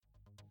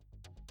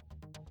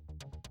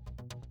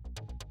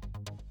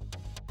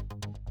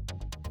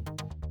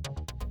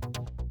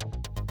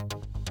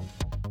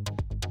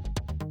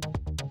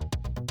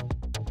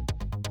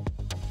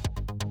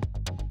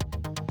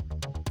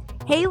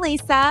Hey,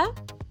 Lisa.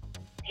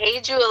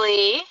 Hey,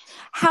 Julie.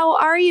 How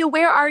are you?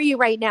 Where are you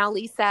right now,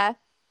 Lisa?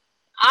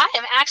 I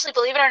am actually,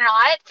 believe it or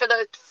not, for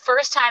the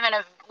first time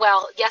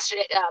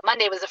yesterday,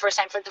 Monday was the first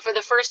time for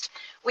the first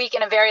week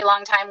in a very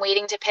long time,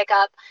 waiting to pick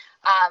up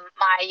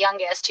my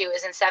youngest, who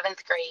is in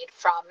seventh grade,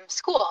 from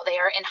school. They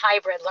are in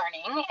hybrid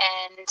learning,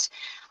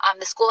 and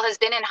the school has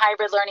been in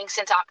hybrid learning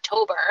since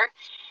October.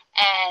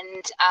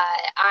 And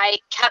I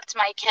kept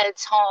my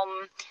kids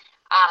home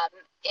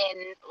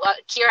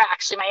Kira,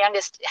 actually, my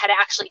youngest, had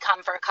actually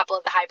come for a couple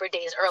of the hybrid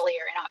days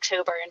earlier in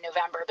October and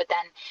November, but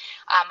then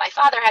my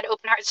father had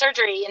open heart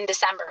surgery in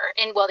December,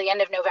 the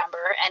end of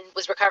November, and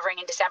was recovering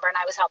in December, and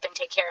I was helping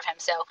take care of him.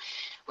 So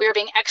we were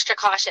being extra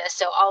cautious.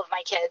 So all of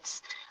my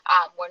kids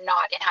were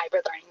not in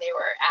hybrid learning. They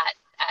were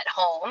at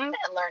home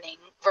and learning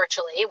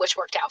virtually, which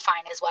worked out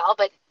fine as well.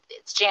 But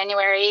it's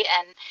January,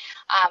 and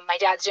my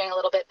dad's doing a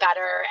little bit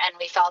better, and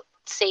we felt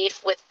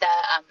safe with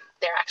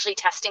they're actually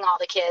testing all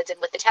the kids,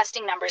 and with the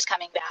testing numbers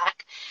coming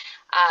back,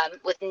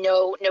 with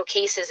no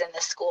cases in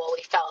the school,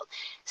 we felt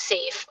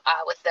safe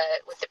with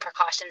the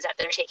precautions that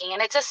they're taking.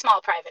 And it's a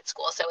small private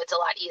school, so it's a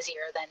lot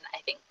easier than I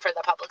think for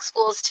the public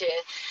schools to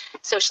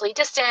socially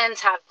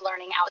distance, have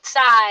learning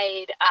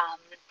outside,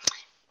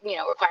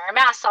 require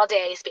masks all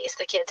day, space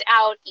the kids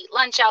out, eat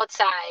lunch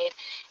outside,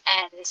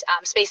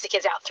 and space the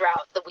kids out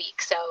throughout the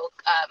week. So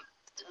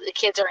the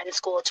kids are in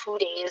school 2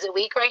 days a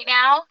week right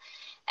now.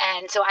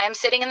 And so I am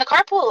sitting in the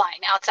carpool line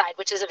outside,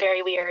 which is a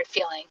very weird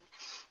feeling.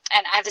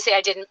 And I have to say,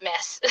 I didn't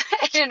miss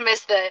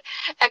the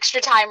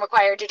extra time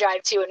required to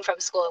drive to and from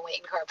school and wait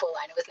in carpool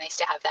line. It was nice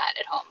to have that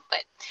at home,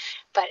 but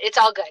it's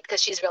all good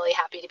because she's really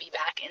happy to be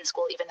back in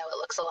school, even though it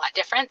looks a lot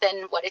different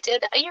than what it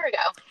did a year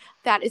ago.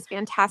 That is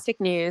fantastic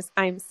news.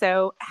 I'm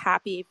so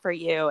happy for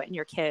you and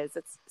your kids.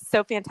 It's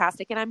so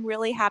fantastic. And I'm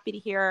really happy to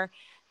hear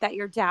that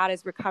your dad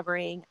is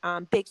recovering.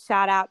 Big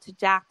shout out to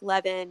Jack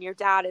Levin. Your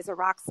dad is a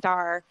rock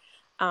star.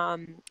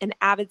 An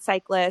avid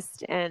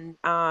cyclist, and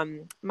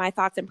my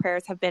thoughts and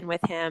prayers have been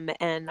with him.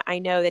 And I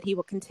know that he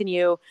will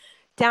continue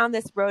down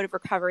this road of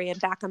recovery and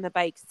back on the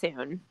bike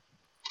soon.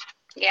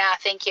 Yeah,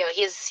 thank you.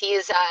 He's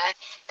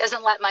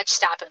doesn't let much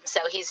stop him, so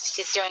he's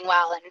doing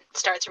well and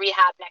starts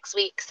rehab next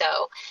week. So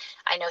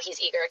I know he's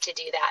eager to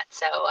do that.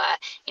 So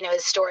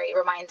his story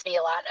reminds me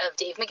a lot of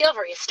Dave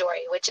McGilvary's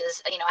story, which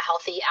is a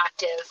healthy,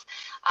 active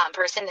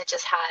person that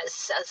just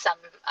has some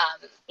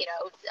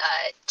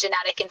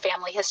genetic and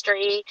family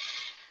history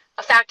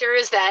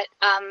factors that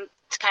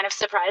kind of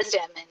surprised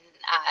him, and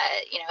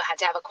had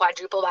to have a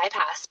quadruple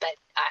bypass. But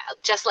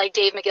just like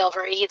Dave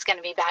McGilvery, he's going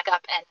to be back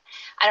up. And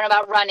I don't know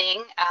about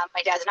running.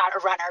 My dad's not a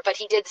runner, but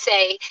he did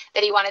say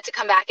that he wanted to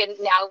come back. And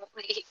now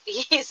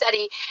he said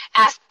he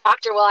asked the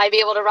doctor, will I be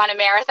able to run a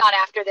marathon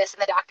after this?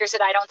 And the doctor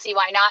said, I don't see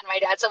why not. And my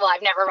dad said, well,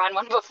 I've never run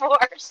one before.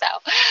 So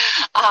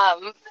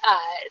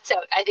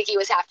I think he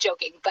was half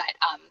joking,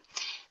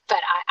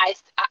 but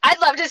I'd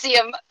love to see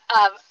him,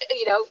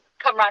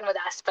 come run with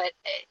us, but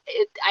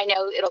I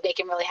know it'll make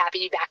him really happy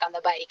to be back on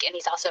the bike. And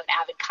he's also an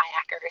avid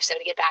kayaker, so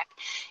to get back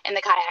in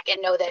the kayak and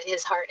know that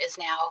his heart is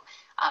now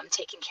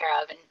taken care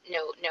of, and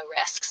no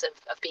risks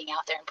of being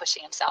out there and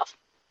pushing himself.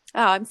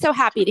 Oh, I'm so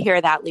happy to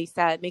hear that,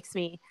 Lisa. It makes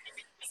me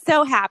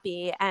so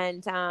happy.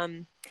 And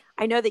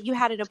I know that you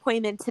had an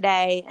appointment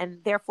today,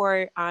 and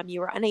therefore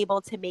you were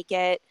unable to make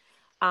it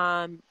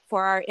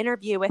for our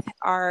interview with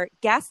our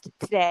guest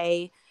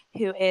today,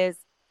 who is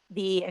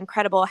the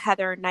incredible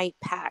Heather Knight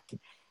Peck.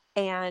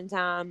 And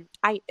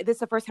this is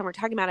the first time we're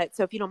talking about it.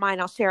 So if you don't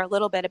mind, I'll share a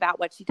little bit about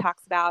what she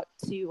talks about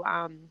to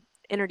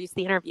introduce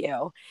the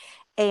interview.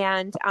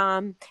 And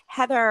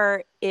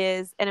Heather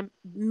is an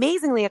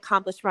amazingly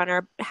accomplished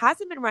runner,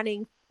 hasn't been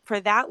running for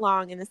that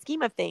long in the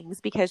scheme of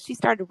things because she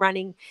started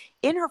running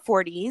in her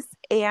 40s,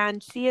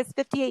 and she is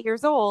 58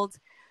 years old.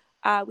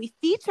 We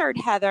featured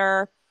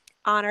Heather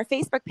on our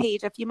Facebook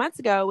page a few months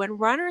ago when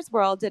Runner's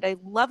World did a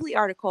lovely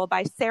article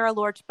by Sarah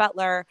Lorch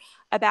Butler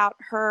about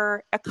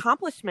her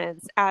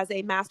accomplishments as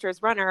a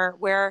master's runner,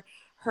 where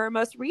her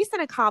most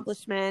recent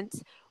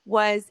accomplishment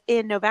was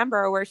in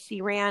November, where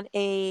she ran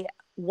a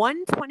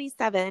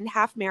 1:27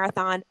 half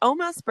marathon,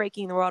 almost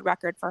breaking the world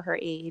record for her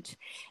age.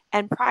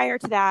 And prior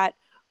to that,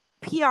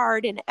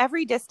 PR'd in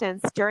every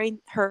distance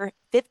during her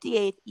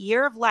 58th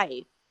year of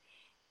life,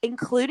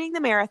 including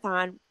the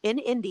marathon in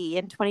Indy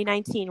in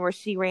 2019, where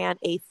she ran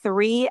a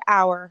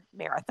 3-hour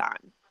marathon.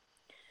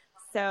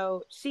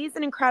 So she's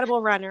an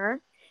incredible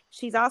runner.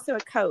 She's also a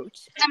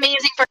coach. It's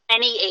amazing for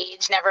any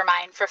age, never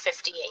mind for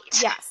 58.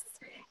 Yes.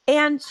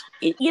 And,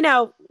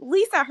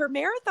 Lisa, her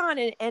marathon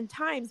and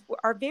times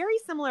are very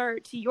similar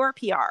to your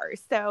PR.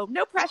 So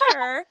no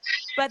pressure,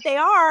 but they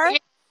are.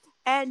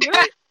 And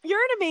you're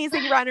an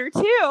amazing runner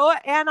too.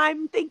 And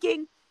I'm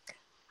thinking,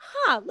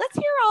 let's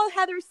hear all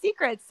Heather's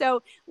secrets.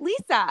 So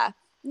Lisa,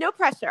 no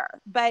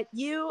pressure, but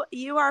you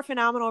are a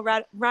phenomenal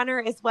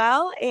runner as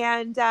well.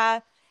 And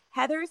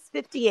Heather's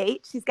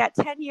 58. She's got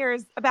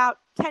about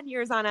 10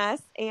 years on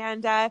us,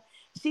 and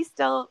she's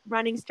still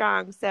running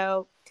strong.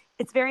 So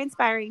it's very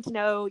inspiring to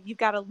know you've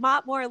got a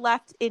lot more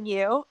left in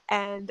you.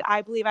 And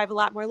I believe I have a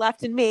lot more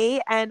left in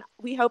me. And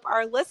we hope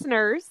our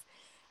listeners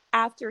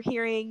after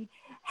hearing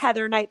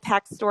Heather Knight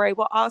Pack's story,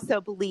 will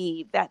also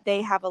believe that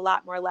they have a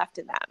lot more left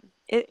in them.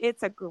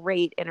 It's a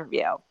great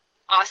interview.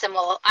 Awesome.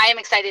 Well, I am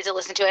excited to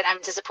listen to it.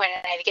 I'm disappointed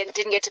I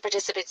didn't get to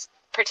participate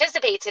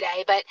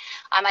today, but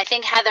I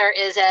think Heather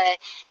is a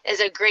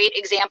great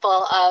example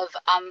of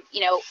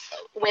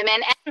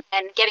women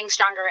and getting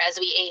stronger as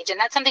we age, and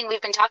that's something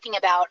we've been talking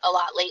about a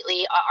lot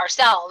lately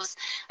ourselves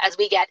as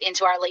we get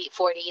into our late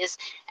 40s,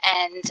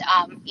 and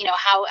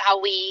how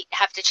we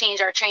have to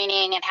change our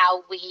training and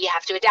how we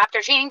have to adapt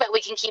our training, but we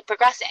can keep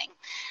progressing.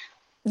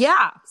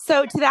 Yeah.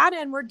 So to that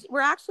end,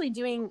 we're actually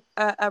doing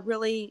a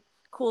really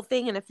cool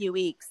thing in a few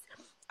weeks.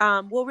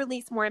 We'll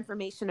release more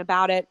information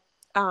about it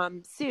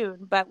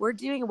soon, but we're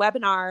doing a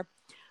webinar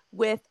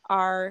with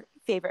our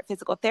favorite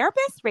physical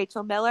therapist,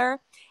 Rachel Miller,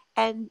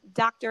 and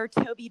Dr.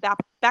 Toby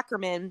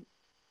Beckerman,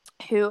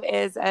 who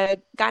is a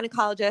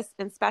gynecologist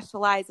and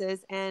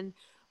specializes in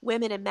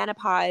women in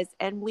menopause.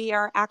 And we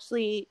are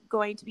actually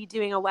going to be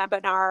doing a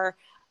webinar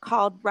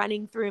called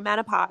Running Through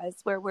Menopause,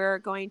 where we're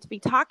going to be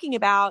talking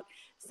about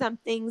some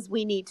things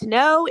we need to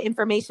know,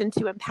 information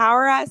to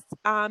empower us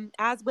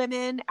as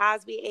women,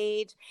 as we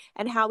age,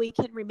 and how we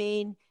can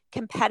remain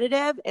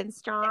competitive and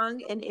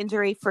strong and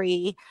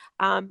injury-free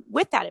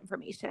with that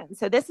information.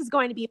 So this is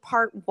going to be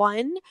part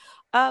 1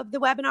 of the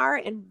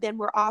webinar, and then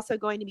we're also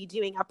going to be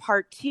doing a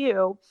part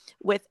 2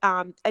 with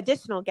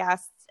additional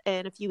guests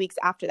in a few weeks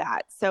after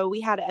that. So we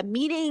had a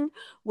meeting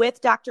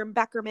with Dr.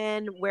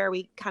 Beckerman where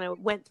we kind of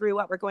went through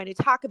what we're going to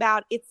talk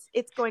about.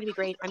 It's going to be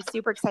great. I'm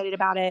super excited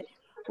about it.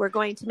 We're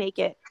going to make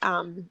it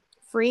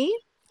free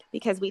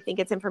because we think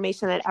it's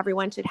information that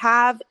everyone should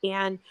have.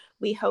 And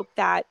we hope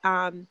that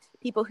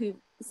people who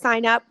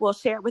sign up will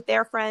share it with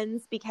their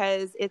friends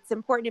because it's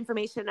important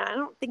information. I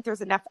don't think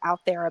there's enough out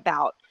there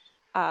about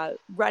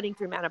running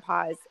through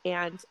menopause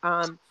and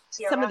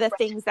some of the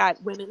things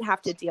that women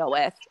have to deal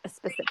with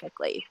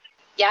specifically.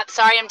 Yeah,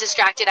 sorry, I'm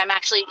distracted.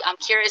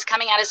 Kira is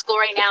coming out of school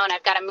right now, and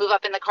I've got to move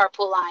up in the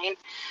carpool line.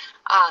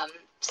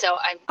 So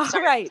I'm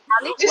sorry. All right.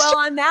 Well,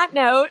 on that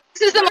note,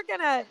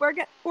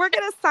 we're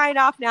gonna sign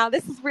off now.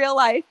 This is real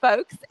life,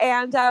 folks,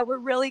 and we're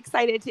really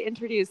excited to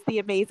introduce the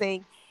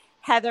amazing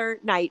Heather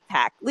Knight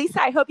Pack.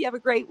 Lisa, I hope you have a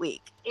great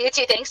week. You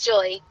too. Thanks,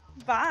 Julie.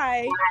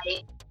 Bye.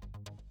 Bye.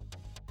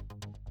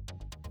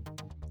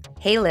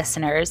 Hey,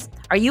 listeners,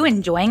 are you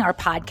enjoying our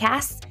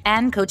podcasts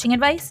and coaching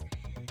advice?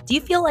 Do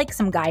you feel like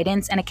some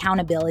guidance and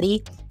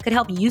accountability could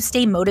help you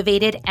stay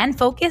motivated and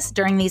focused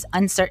during these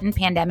uncertain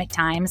pandemic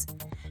times?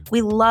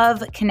 We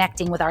love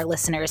connecting with our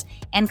listeners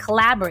and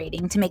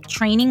collaborating to make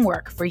training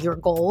work for your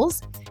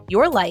goals,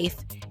 your life,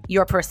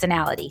 your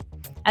personality.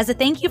 As a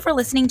thank you for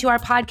listening to our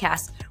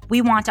podcast,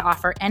 we want to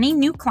offer any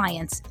new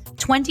clients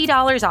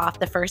 $20 off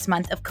the first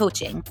month of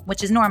coaching,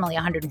 which is normally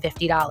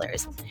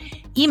 $150.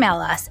 Email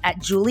us at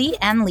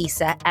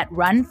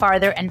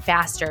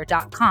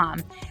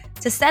julieandlisa@runfartherandfaster.com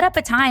to set up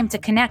a time to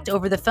connect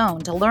over the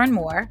phone to learn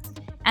more,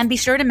 and be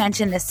sure to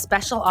mention this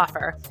special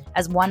offer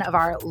as one of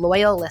our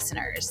loyal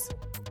listeners.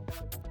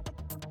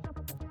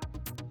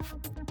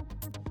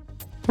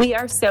 We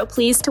are so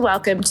pleased to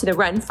welcome to the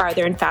Run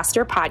Farther and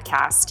Faster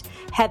podcast,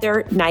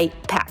 Heather Knight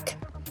Pack.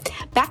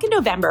 Back in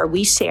November,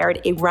 we shared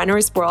a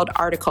Runner's World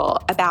article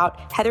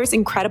about Heather's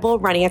incredible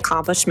running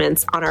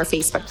accomplishments on our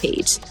Facebook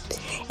page.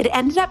 It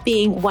ended up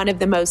being one of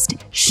the most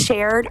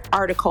shared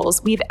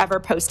articles we've ever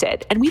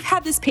posted, and we've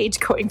had this page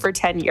going for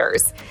 10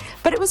 years,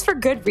 but it was for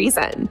good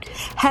reason.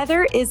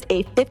 Heather is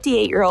a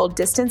 58-year-old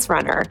distance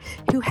runner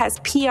who has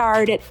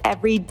PR'd at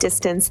every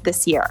distance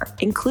this year,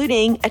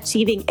 including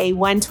achieving a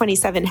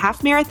 1:27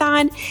 half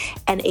marathon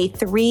and a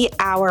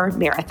 3-hour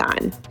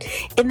marathon.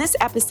 In this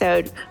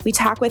episode, we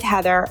talk with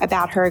Heather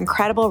about her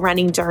incredible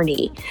running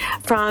journey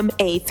from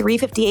a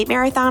 3:58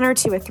 marathoner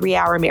to a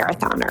 3-hour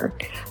marathoner,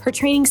 her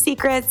training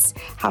secrets,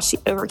 how she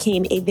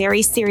overcame a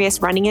very serious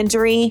running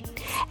injury,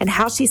 and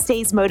how she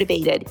stays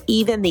motivated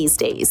even these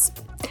days.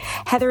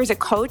 Heather is a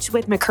coach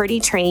with McCurdy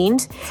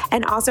Trained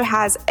and also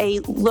has a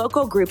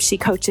local group she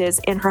coaches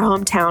in her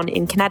hometown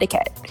in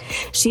Connecticut.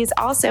 She is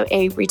also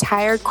a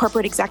retired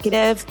corporate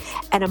executive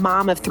and a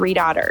mom of 3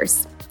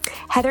 daughters.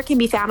 Heather can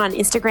be found on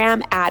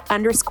Instagram at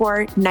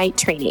 _Knight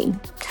Training.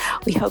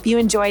 We hope you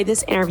enjoyed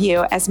this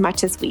interview as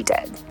much as we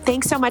did.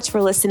 Thanks so much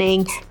for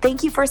listening.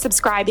 Thank you for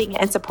subscribing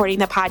and supporting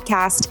the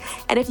podcast.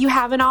 And if you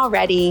haven't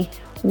already,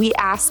 we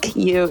ask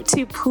you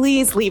to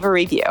please leave a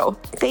review.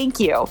 Thank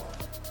you.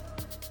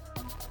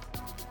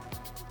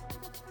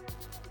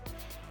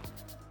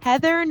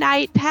 Heather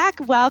Knight Pack,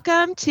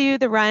 welcome to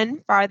the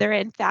Run Farther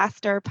and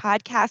Faster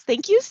podcast.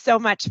 Thank you so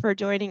much for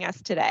joining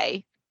us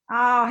today.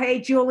 Oh,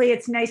 hey, Julie,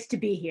 it's nice to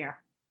be here.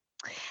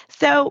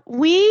 So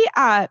we,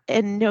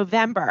 in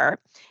November,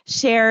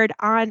 shared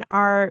on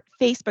our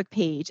Facebook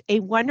page a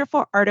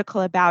wonderful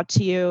article about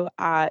you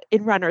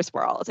in Runner's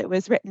World. It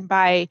was written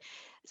by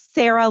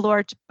Sarah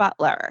Lorch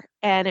Butler,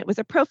 and it was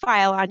a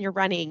profile on your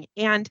running.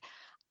 And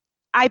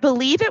I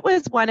believe it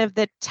was one of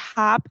the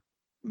top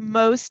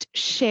most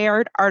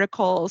shared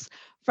articles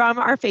from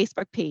our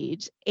Facebook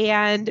page,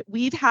 and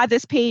we've had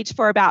this page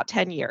for about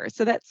 10 years.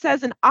 So that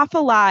says an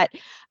awful lot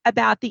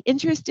about the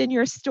interest in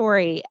your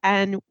story.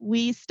 And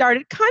we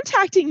started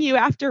contacting you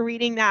after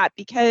reading that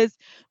because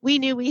we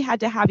knew we had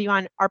to have you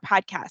on our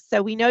podcast.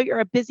 So we know you're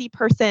a busy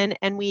person,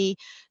 and we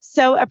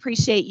so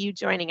appreciate you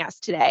joining us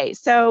today.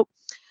 So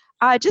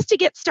just to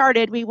get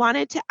started, we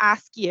wanted to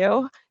ask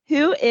you,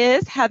 who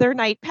is Heather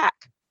Knight Peck?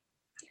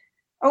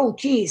 Oh,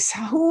 geez.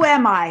 Who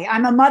am I?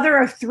 I'm a mother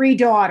of 3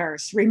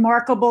 daughters,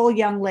 remarkable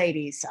young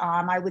ladies,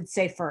 I would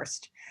say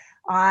first.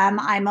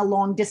 I'm a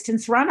long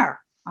distance runner.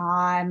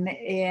 I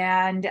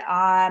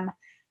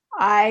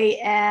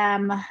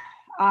am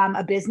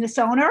a business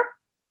owner.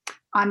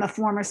 I'm a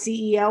former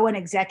CEO and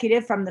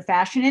executive from the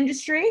fashion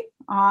industry.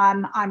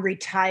 I'm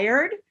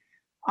retired.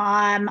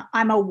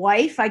 I'm a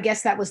wife. I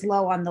guess that was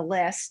low on the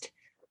list.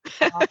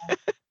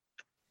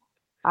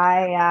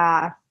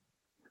 I'm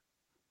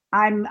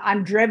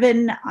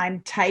driven. I'm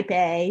type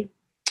A.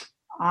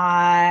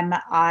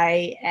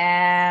 I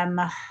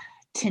am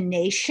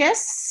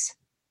tenacious.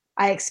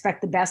 I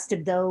expect the best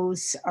of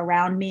those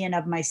around me and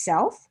of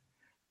myself.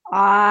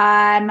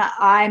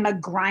 I'm a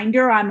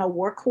grinder. I'm a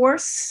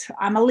workhorse.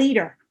 I'm a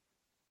leader.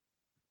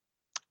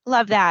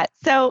 Love that.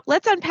 So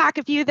let's unpack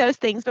a few of those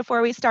things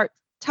before we start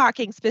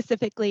talking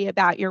specifically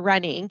about your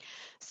running.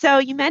 So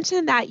you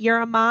mentioned that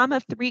you're a mom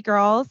of 3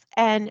 girls,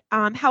 and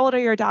how old are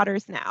your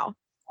daughters now?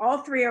 All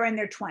 3 are in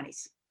their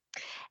 20s.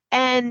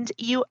 And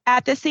you,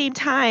 at the same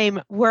time,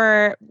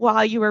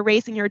 while you were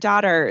raising your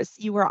daughters,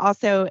 you were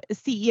also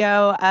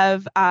CEO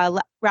of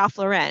Ralph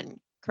Lauren,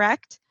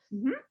 correct?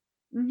 Mm-hmm.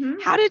 Mm-hmm.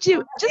 How did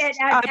you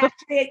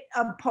actually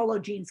a Polo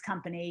Jeans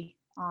company?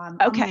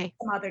 Okay.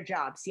 Some other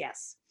jobs,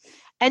 yes.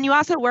 And you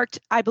also worked,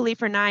 I believe,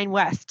 for Nine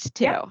West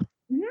too. Yep.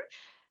 Mm-hmm.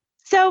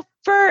 So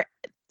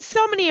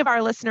so many of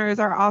our listeners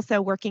are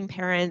also working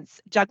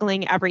parents,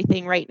 juggling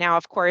everything right now,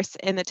 of course,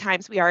 in the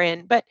times we are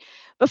in. But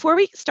before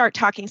we start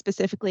talking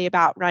specifically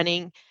about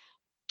running,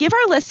 give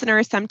our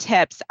listeners some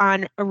tips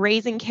on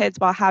raising kids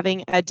while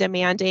having a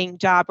demanding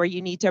job where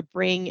you need to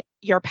bring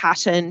your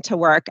passion to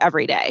work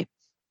every day.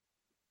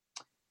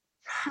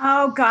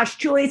 Oh gosh,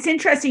 Julie, it's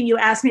interesting you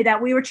asked me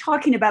that. We were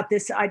talking about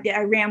this. I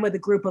ran with a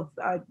group of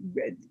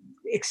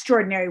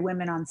extraordinary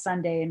women on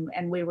Sunday,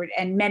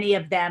 and many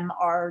of them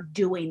are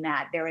doing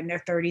that. They're in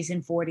their 30s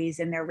and 40s,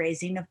 and they're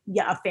raising a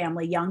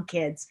family, young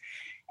kids,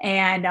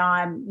 and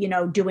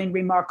doing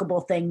remarkable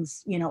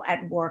things,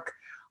 at work,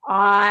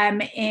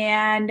 and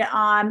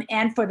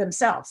for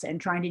themselves,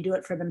 and trying to do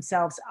it for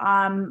themselves.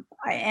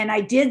 And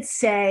I did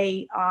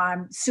say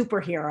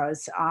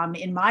superheroes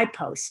in my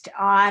post.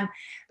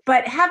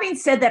 But having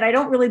said that, I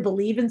don't really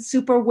believe in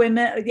super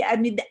women. I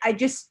mean,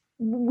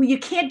 you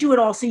can't do it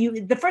all. So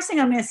the first thing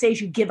I'm going to say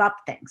is you give up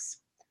things.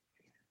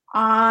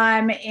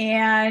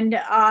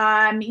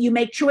 You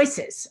make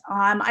choices.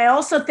 I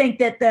also think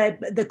that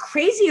the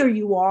crazier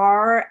you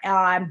are,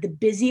 the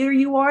busier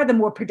you are, the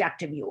more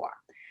productive you are.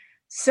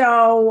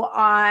 So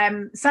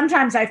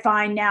sometimes I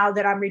find now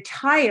that I'm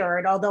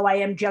retired, although I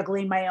am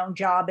juggling my own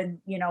job and,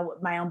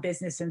 my own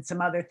business and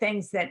some other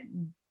things, that,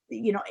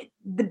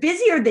 the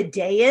busier the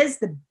day is,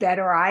 the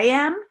better I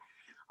am.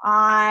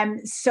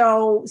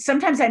 So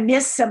sometimes I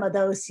miss some of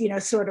those,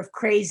 sort of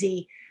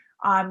crazy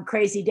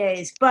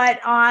days, but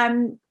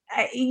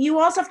you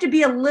also have to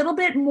be a little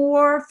bit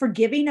more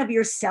forgiving of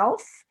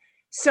yourself.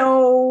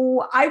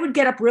 So I would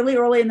get up really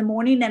early in the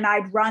morning and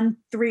I'd run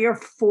 3 or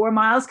 4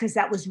 miles because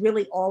that was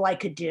really all I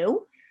could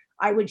do.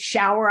 I would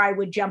shower, I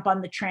would jump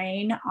on the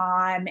train,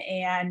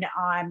 and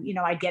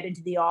I'd get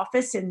into the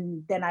office,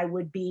 and then I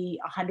would be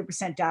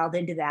 100% dialed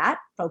into that,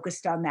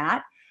 focused on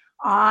that.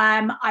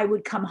 I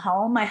would come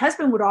home. My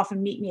husband would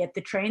often meet me at the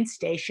train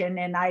station,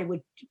 and I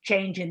would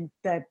change in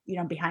the,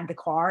 behind the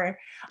car,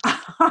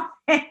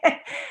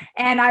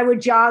 and I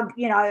would jog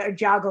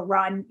or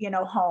run,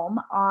 home,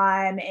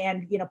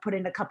 and put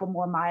in a couple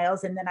more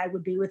miles, and then I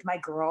would be with my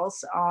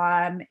girls,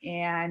 I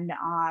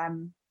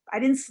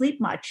didn't sleep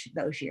much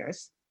those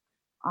years.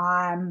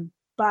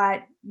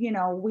 But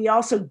we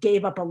also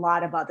gave up a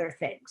lot of other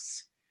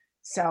things.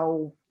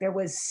 So there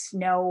was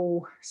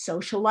no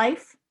social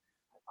life.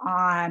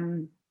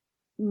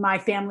 My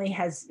family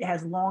has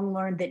long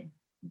learned that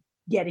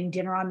getting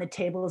dinner on the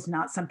table is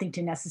not something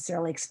to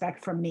necessarily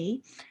expect from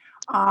me.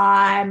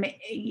 As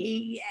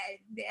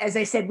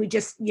I said, we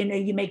just,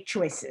 you make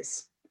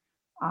choices.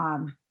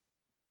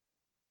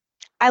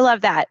 I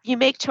love that. You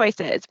make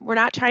choices. We're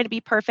not trying to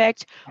be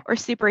perfect or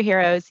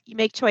superheroes. You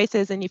make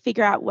choices and you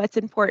figure out what's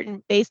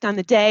important based on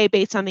the day,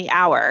 based on the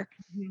hour.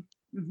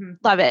 Mm-hmm. Mm-hmm.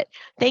 Love it.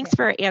 Thanks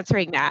for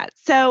answering that.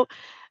 So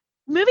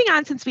moving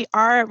on, since we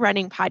are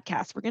running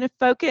podcasts, we're going to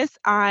focus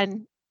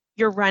on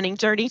your running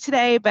journey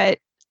today, but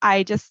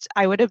I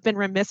would have been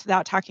remiss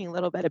without talking a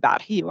little bit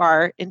about who you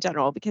are in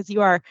general, because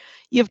you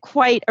have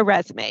quite a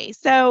resume.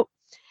 So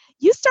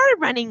you started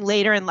running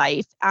later in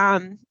life.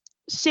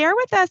 Share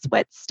with us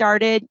what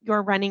started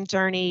your running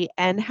journey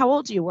and how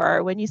old you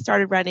were when you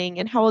started running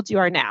and how old you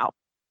are now.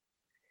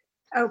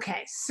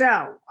 Okay,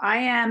 so I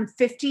am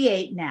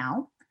 58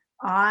 now.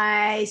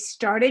 I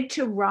started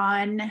to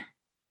run.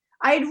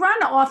 I had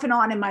run off and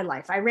on in my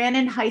life. I ran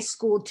in high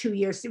school 2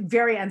 years,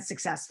 very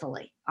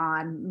unsuccessfully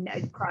on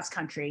cross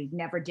country,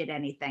 never did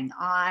anything.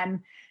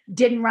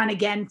 Didn't run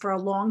again for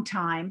a long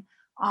time.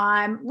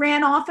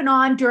 Ran off and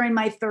on during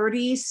my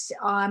 30s,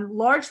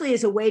 largely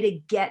as a way to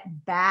get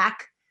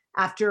back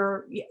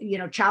after,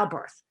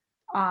 childbirth.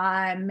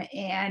 And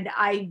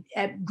I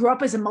grew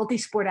up as a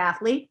multi-sport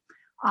athlete.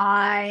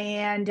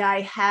 And I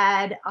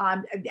had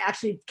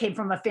actually came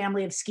from a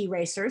family of ski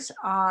racers.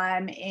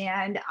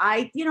 And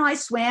I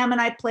swam and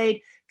I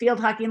played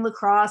field hockey and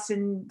lacrosse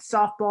and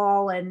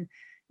softball and,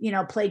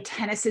 played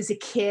tennis as a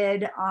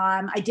kid.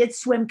 I did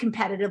swim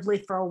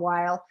competitively for a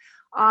while.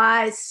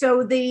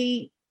 So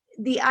the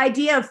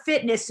idea of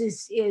fitness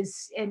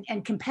is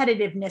and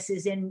competitiveness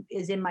is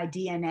in my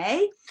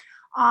DNA.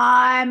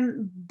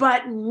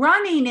 But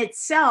running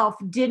itself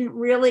didn't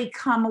really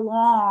come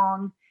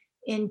along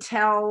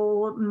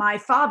until my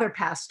father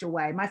passed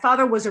away. My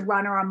father was a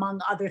runner,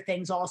 among other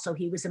things. Also,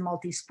 he was a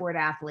multi-sport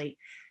athlete,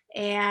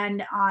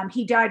 and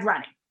he died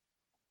running.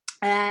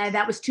 And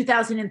that was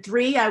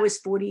 2003. I was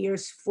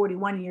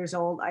 41 years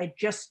old. I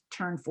just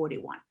turned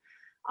 41.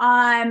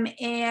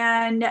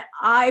 And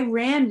I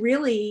ran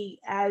really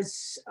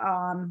as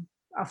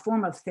a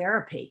form of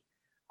therapy,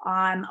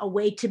 a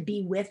way to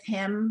be with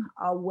him,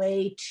 a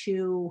way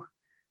to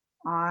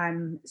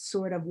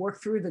sort of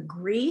work through the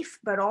grief,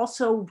 but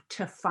also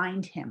to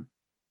find him.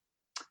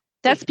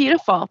 That's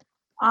beautiful.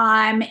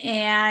 And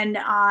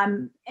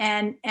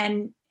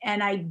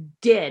I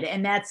did,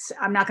 and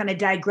I'm not going to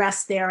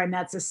digress there. And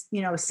that's a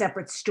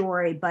separate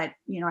story, but,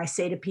 I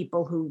say to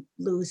people who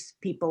lose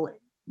people,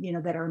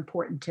 that are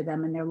important to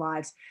them in their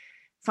lives,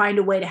 find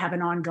a way to have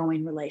an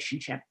ongoing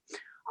relationship.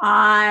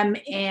 And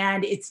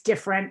it's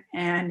different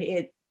and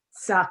it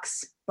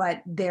sucks,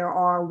 but there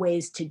are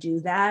ways to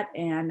do that.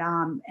 And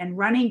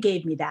running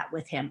gave me that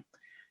with him.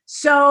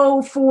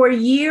 So for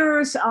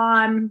years,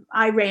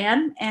 I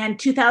ran, and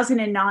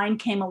 2009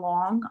 came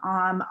along.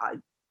 I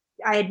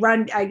had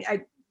run,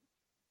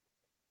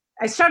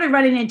 I started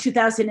running in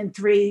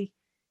 2003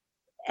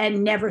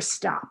 and never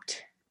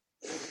stopped.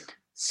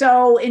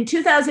 So in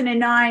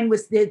 2009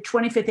 was the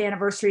 25th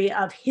anniversary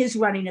of his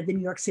running of the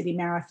New York City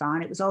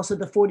Marathon. It was also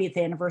the 40th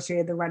anniversary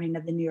of the running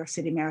of the New York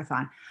City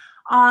Marathon.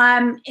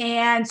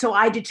 And so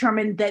I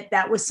determined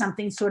that was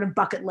something sort of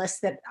bucket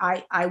list that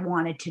I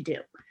wanted to do.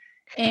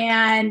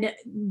 And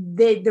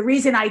the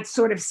reason I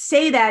sort of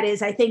say that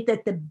is I think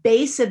that the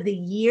base of the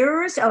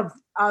years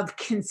of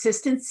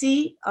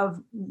consistency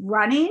of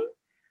running,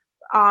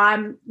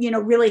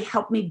 really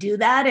helped me do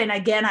that. And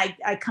again,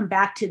 I come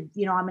back to,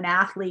 I'm an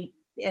athlete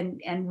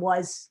and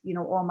was,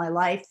 all my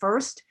life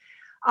first.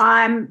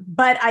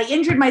 But I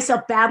injured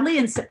myself badly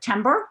in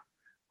September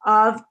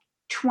of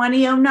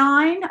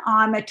 2009.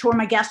 I tore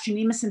my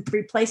gastrocnemius in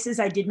 3 places.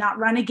 I did not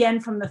run again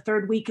from the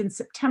 3rd week in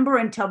September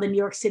until the New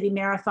York City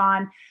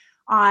Marathon,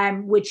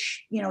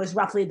 which, is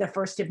roughly the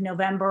 1st of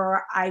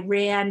November. I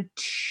ran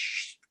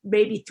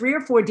maybe 3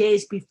 or 4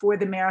 days before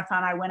the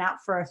marathon. I went out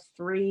for a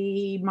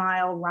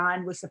 3-mile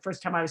run. It was the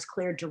first time I was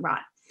cleared to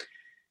run.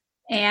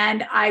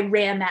 And I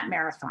ran that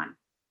marathon.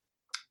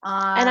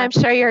 And I'm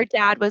sure your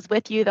dad was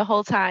with you the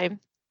whole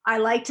time. I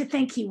like to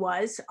think he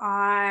was.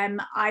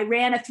 I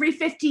ran a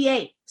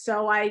 3:58.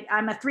 So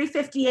I'm a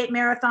 3:58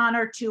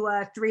 marathoner to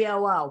a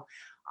 3:00.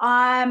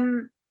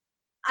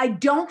 I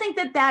don't think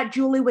that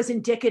Julie was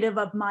indicative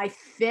of my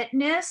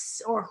fitness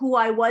or who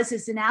I was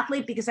as an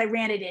athlete, because I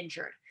ran it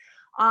injured.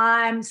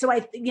 So I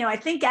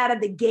think out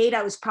of the gate,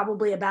 I was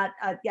probably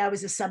I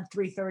was a sub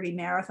 3:30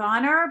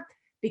 marathoner,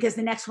 because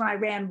the next one I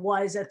ran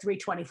was a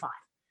 3:25.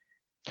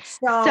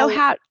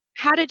 So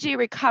how did you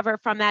recover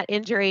from that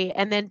injury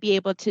and then be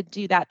able to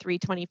do that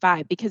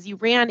 3:25? Because you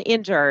ran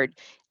injured.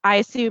 I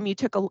assume you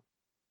took a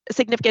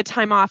significant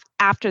time off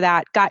after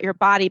that, got your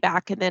body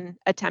back, and then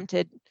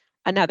attempted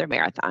another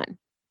marathon.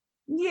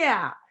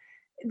 Yeah.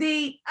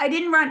 I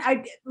didn't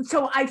run.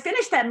 So I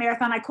finished that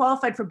marathon. I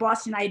qualified for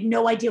Boston. I had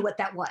no idea what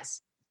that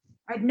was.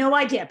 I had no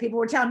idea. People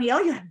were telling me, "Oh,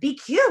 you have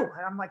BQ."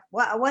 And I'm like,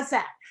 what's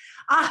that?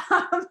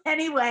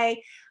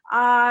 Anyway,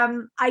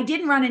 I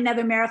didn't run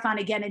another marathon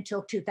again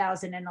until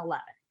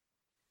 2011.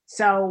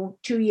 So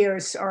 2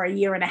 years or a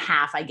year and a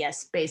half, I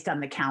guess, based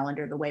on the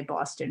calendar, the way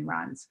Boston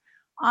runs.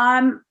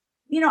 I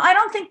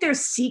don't think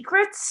there's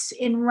secrets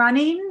in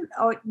running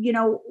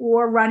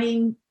or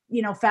running,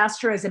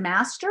 faster as a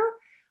master.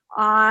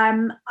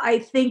 I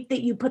think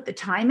that you put the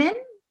time in,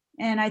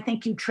 and I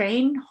think you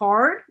train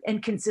hard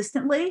and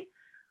consistently.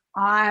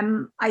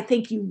 I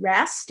think you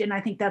rest, and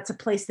I think that's a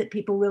place that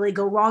people really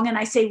go wrong. And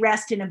I say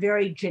rest in a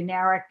very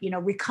generic,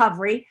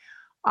 recovery.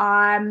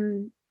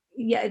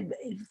 Yeah,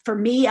 for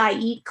me, I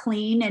eat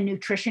clean, and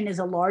nutrition is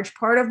a large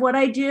part of what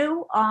I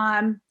do.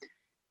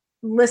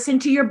 Listen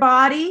to your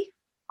body,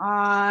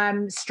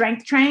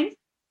 strength train,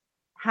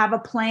 have a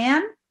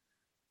plan,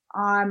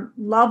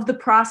 love the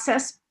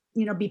process,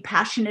 be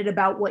passionate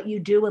about what you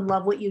do and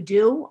love what you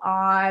do.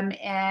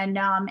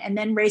 And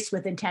then race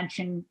with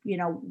intention,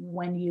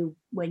 when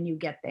you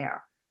get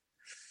there.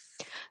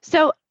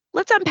 So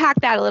let's unpack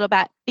that a little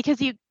bit,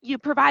 because you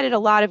provided a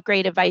lot of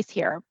great advice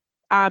here.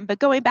 But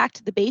going back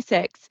to the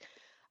basics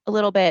a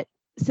little bit,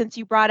 since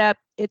you brought up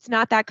it's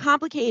not that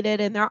complicated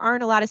and there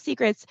aren't a lot of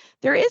secrets,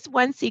 there is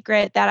one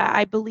secret that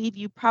I believe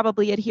you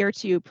probably adhere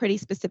to pretty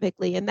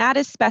specifically, and that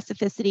is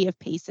specificity of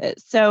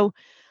paces. So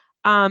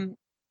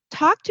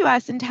talk to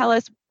us and tell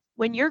us,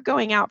 when you're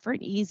going out for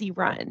an easy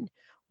run,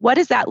 what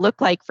does that look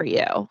like for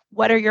you?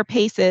 What are your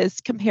paces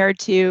compared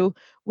to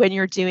when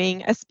you're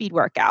doing a speed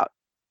workout?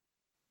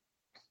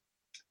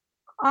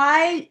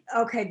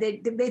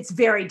 It's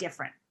very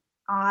different.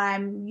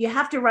 You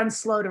have to run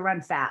slow to run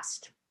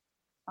fast.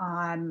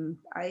 When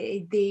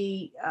I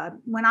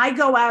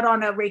go out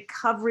on a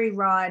recovery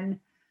run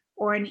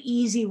or an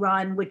easy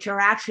run, which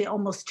are actually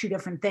almost two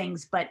different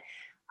things, but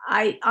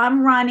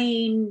I'm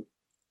running,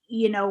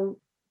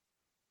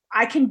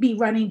 I can be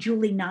running,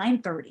 Julie,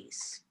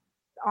 9:30s.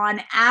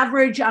 On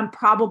average, I'm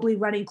probably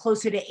running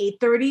closer to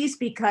 8:30s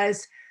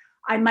because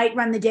I might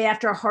run the day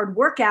after a hard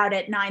workout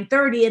at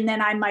 9:30, and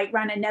then I might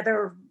run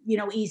another,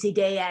 easy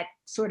day at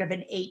sort of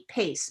an 8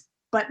 pace.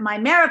 But my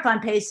marathon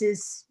pace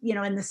is,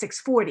 in the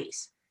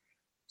 6:40s.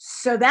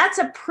 So that's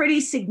a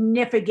pretty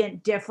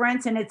significant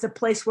difference. And it's a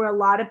place where a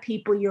lot of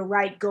people, you're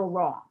right, go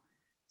wrong.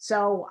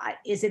 So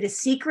is it a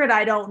secret?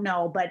 I don't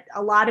know. But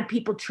a lot of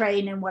people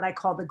train in what I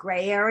call the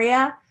gray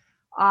area,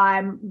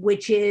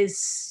 which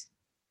is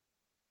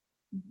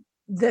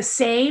the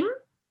same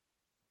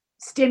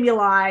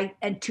stimuli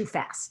and too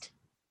fast.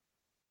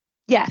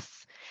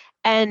 Yes.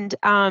 And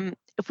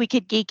if we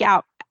could geek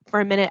out for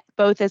a minute,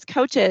 both as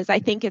coaches, I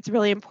think it's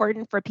really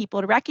important for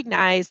people to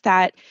recognize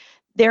that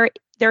there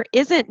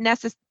isn't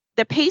necessarily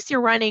the pace you're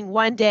running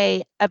one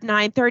day of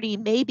 9:30,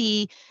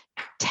 maybe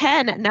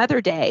 10 another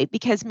day,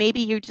 because maybe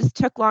you just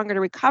took longer to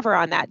recover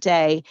on that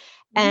day.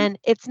 Mm-hmm. And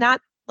it's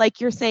not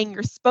like you're saying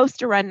you're supposed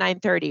to run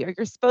 9:30 or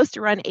you're supposed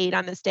to run 8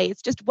 on this day.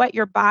 It's just what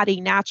your body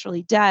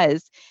naturally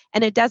does.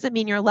 And it doesn't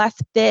mean you're less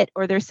fit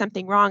or there's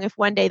something wrong if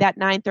one day that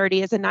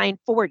 9:30 is a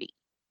 9:40,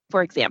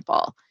 for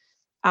example,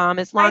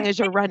 as long as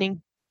you're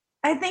running.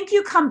 I think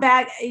you come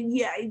back.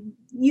 Yeah,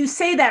 you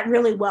say that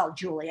really well,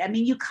 Julie. I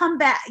mean, you come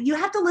back, you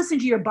have to listen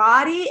to your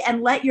body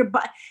and let your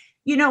body,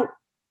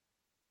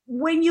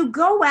 when you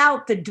go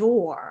out the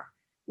door,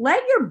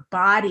 let your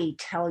body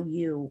tell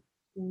you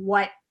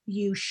what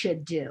you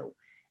should do.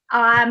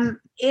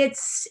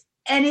 It's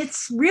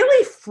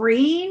really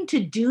freeing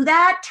to do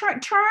that. Turn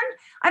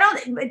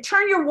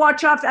your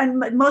watch off.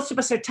 And most of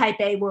us are type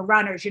A, we're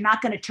runners. You're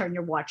not going to turn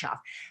your watch off.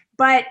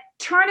 But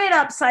turn it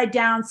upside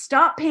down,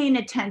 stop paying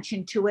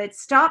attention to it,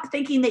 stop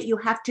thinking that you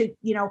have to,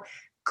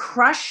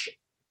 crush.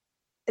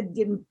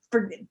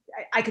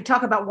 I could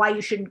talk about why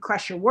you shouldn't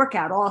crush your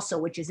workout also,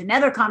 which is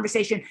another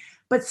conversation,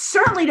 but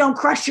certainly don't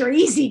crush your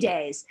easy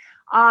days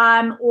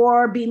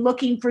or be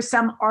looking for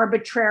some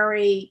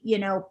arbitrary,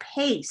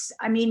 pace.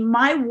 I mean,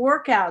 my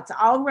workouts,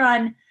 I'll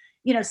run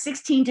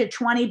 16 to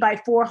 20 by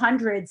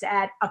 400s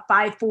at a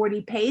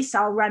 540 pace.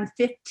 I'll run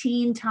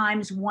 15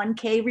 times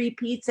 1K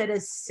repeats at a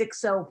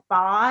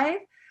 605.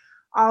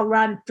 I'll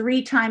run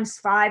 3 times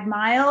 5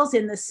 miles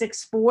in the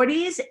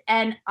 640s.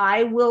 And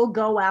I will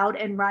go out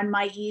and run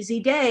my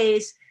easy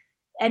days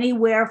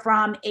anywhere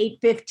from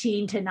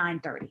 8:15 to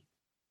 9:30.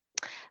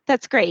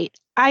 That's great.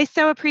 I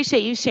so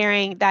appreciate you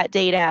sharing that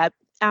data.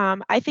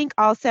 I think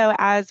also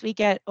as we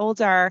get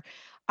older,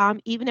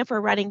 even if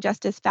we're running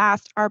just as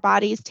fast, our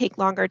bodies take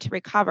longer to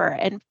recover.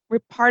 And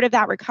part of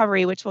that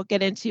recovery, which we'll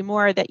get into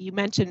more that you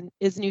mentioned,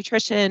 is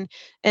nutrition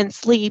and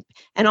sleep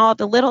and all of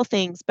the little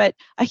things. But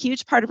a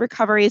huge part of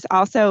recovery is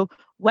also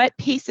what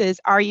paces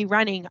are you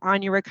running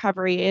on your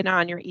recovery and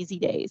on your easy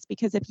days?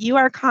 Because if you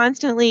are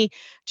constantly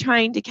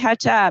trying to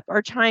catch up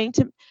or trying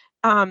to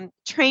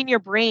train your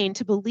brain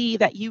to believe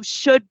that you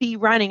should be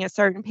running a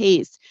certain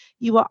pace,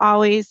 you will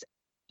always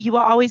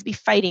be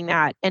fighting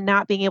that and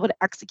not being able to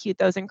execute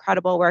those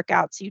incredible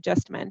workouts you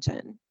just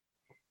mentioned.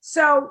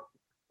 So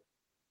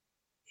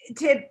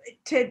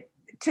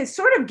to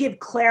sort of give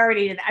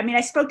clarity to that, I mean,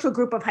 I spoke to a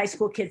group of high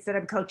school kids that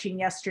I'm coaching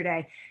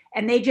yesterday,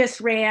 and they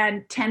just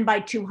ran 10 by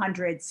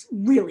 200s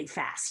really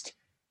fast,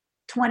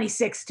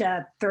 26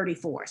 to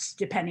 34s,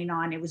 depending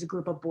on, it was a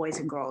group of boys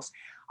and girls,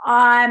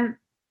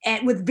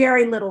 and with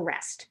very little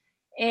rest.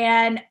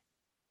 And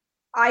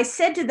I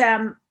said to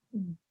them,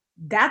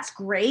 that's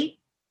great.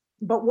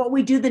 But what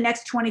we do the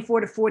next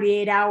 24 to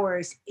 48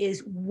 hours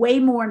is way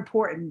more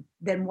important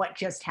than what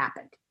just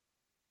happened.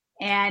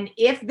 And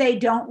if they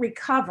don't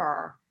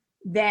recover,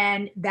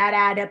 then that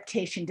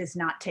adaptation does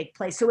not take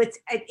place. So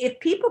if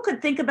people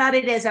could think about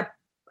it as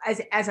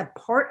a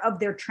part of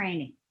their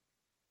training,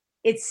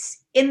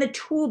 it's in the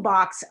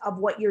toolbox of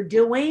what you're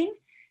doing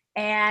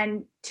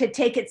and to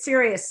take it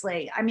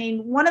seriously. I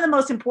mean, one of the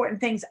most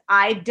important things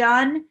I've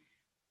done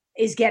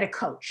is get a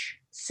coach.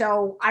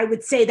 So I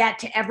would say that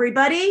to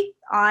everybody.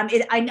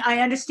 I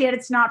understand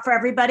it's not for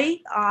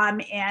everybody.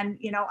 And,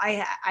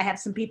 I have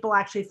some people,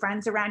 actually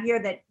friends around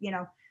here that,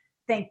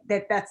 think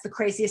that that's the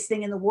craziest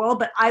thing in the world,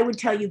 but I would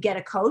tell you, get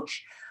a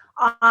coach.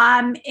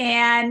 And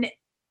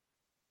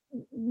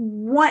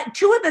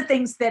two of the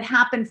things that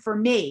happened for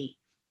me,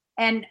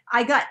 And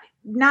I got,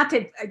 not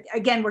to,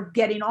 again, we're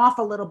getting off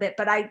a little bit,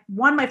 but I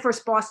won my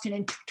first Boston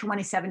in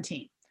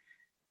 2017.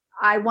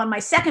 I won my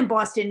second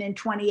Boston in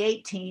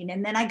 2018.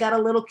 And then I got a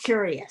little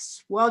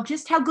curious. Well,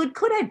 just how good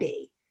could I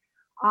be?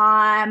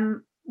 I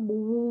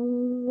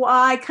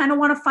kind of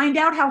want to find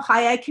out how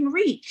high I can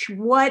reach.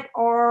 What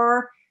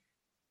are,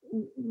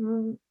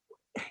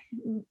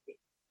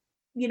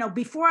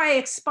 before I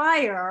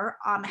expire,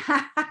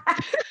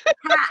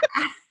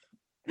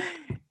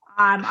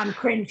 I'm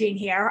cringing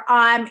here.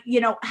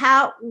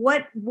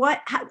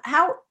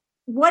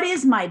 What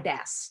is my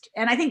best?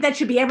 And I think that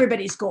should be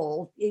everybody's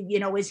goal,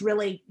 is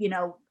really,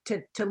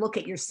 to look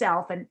at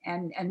yourself.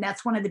 And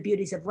that's one of the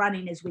beauties of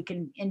running, is we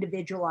can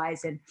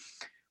individualize and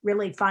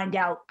really find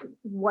out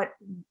what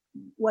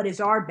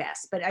is our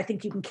best. But I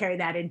think you can carry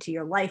that into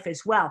your life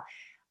as well.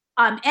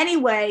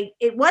 Anyway,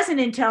 it wasn't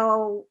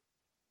until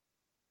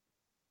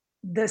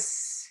the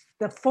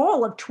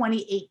fall of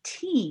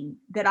 2018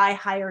 that I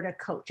hired a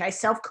coach. I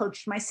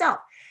self-coached myself.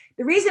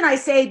 The reason I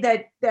say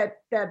that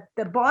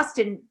the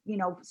Boston,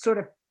 sort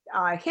of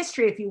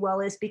history, if you will,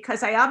 is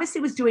because I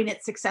obviously was doing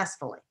it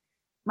successfully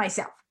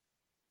myself.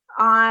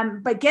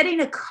 But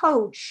getting a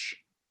coach,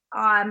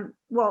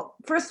 well,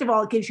 first of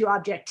all, it gives you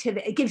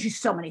objectivity. It gives you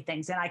so many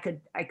things, and I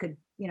could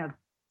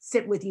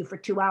sit with you for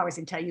 2 hours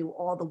and tell you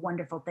all the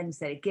wonderful things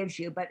that it gives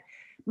you. But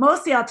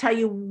mostly, I'll tell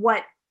you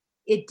what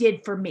it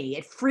did for me.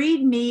 It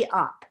freed me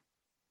up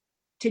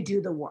to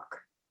do the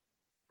work,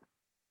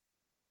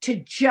 to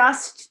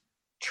just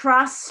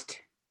trust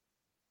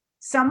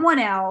someone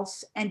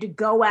else and to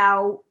go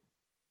out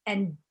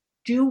and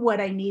do what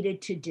I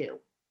needed to do.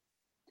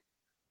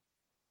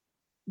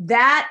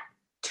 That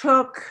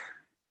took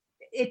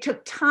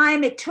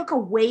time. It took a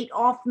weight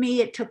off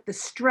me. It took the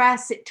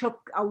stress. It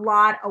took a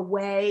lot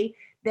away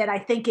that I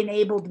think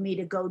enabled me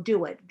to go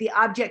do it. The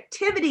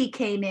objectivity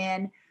came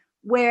in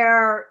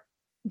where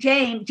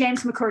James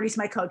McCurdy's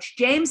my coach.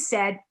 James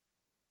said,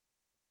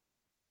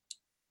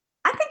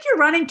 I think you're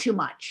running too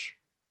much.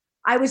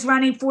 I was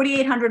running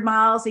 4,800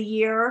 miles a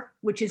year,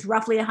 which is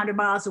roughly 100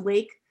 miles a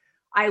week.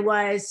 I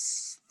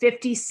was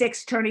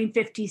 56, turning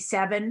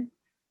 57.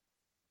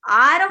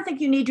 I don't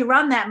think you need to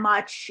run that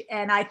much.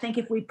 And I think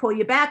if we pull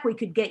you back, we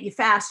could get you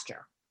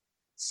faster.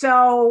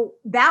 So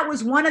that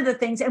was one of the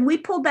things. And we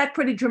pulled back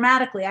pretty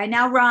dramatically. I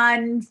now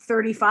run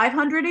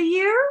 3,500 a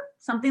year,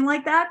 something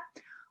like that,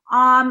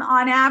 on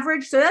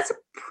average. So that's a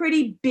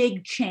pretty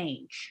big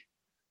change.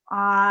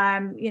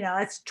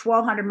 That's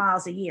 1,200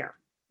 miles a year.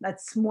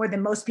 That's more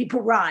than most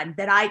people run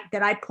that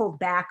I pulled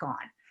back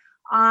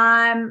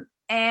on.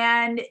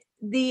 And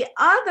the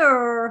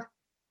other,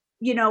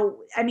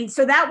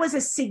 so that was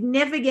a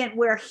significant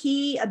where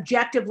he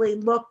objectively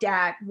looked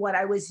at what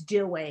I was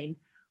doing.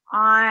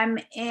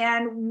 And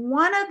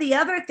one of the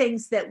other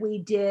things that we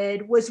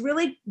did was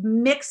really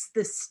mix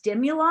the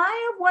stimuli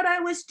of what I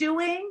was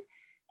doing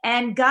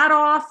and got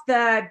off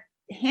the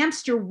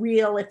hamster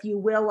wheel, if you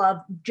will,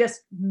 of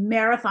just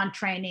marathon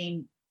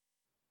training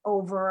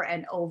over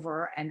and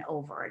over and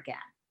over again.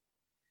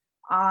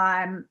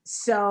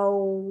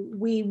 So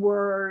we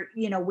were,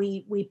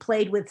 we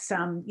played with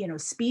some,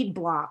 speed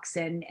blocks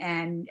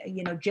and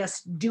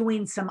just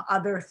doing some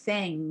other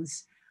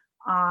things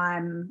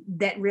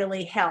that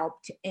really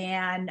helped.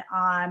 And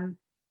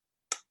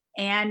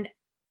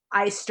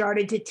I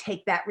started to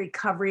take that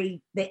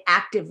recovery, the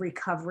active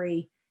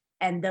recovery,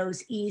 and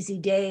those easy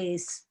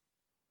days,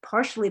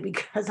 partially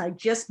because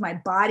my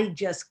body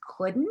just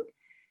couldn't.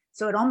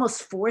 So it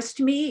almost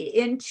forced me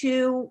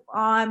into,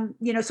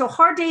 so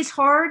hard days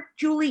hard,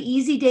 Julie,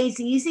 easy days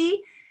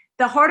easy.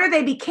 The harder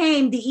they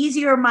became, the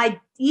easier my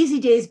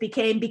easy days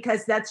became,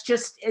 because that's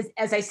just,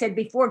 as I said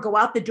before, go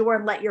out the door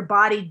and let your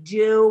body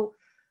do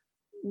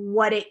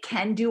what it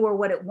can do or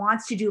what it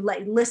wants to do.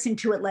 Listen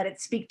to it, let it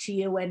speak to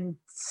you, and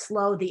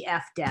slow the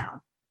F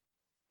down.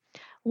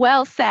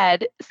 Well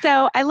said.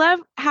 So I love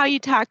how you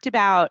talked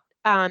about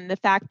the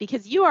fact,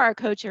 because you are a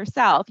coach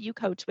yourself, you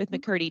coach with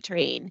McCurdy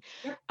Train.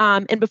 Yep.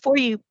 And before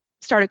you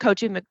started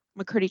coaching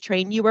McCurdy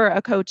Train, you were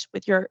a coach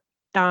with your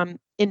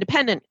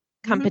independent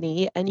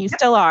company, and you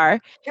still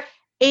are. Yep.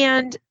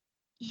 And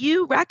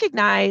you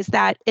recognize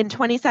that in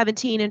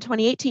 2017 and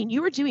 2018,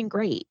 you were doing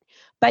great,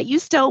 but you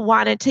still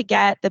wanted to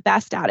get the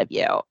best out of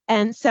you.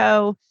 And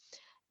so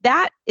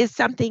that is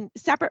something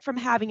separate from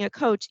having a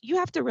coach. You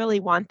have to really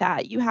want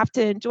that. You have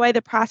to enjoy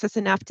the process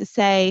enough to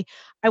say,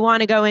 I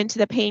want to go into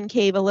the pain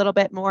cave a little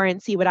bit more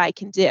and see what I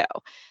can do.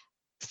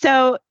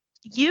 So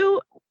you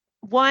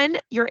won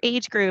your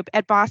age group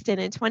at Boston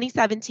in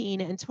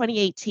 2017 and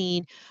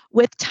 2018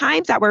 with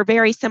times that were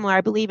very similar.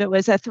 I believe it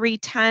was a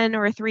 3:10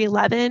 or a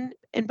 3:11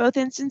 in both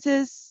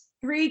instances.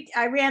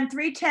 I ran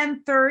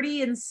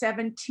 3:10:30 in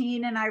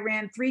 17, and I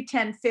ran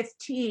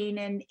 3:10:15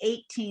 in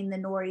 18, the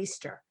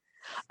Nor'easter.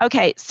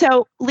 Okay,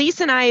 so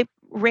Lisa and I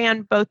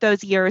ran both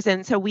those years,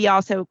 and so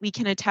we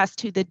can attest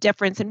to the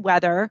difference in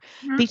weather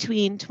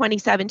between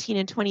 2017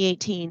 and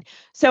 2018.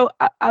 So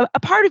a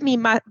part of me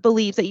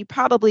believes that you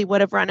probably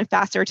would have run a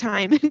faster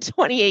time in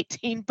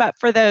 2018, but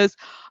for those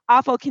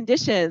awful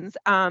conditions.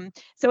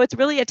 So it's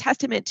really a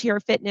testament to your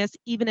fitness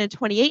even in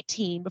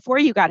 2018 before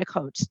you got a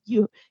coach.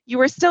 You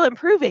were still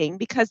improving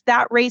because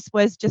that race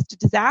was just a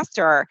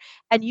disaster,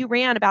 and you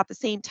ran about the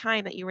same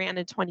time that you ran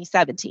in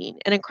 2017,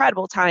 an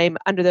incredible time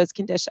under those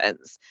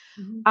conditions.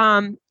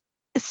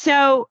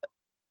 So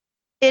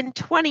in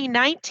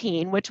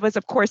 2019, which was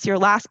of course your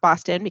last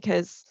Boston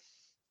because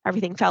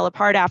everything fell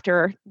apart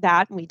after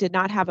that and we did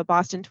not have a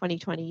Boston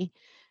 2020,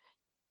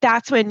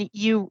 that's when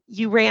you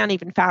ran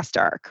even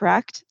faster,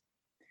 correct?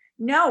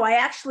 No, I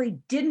actually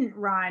didn't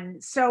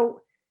run.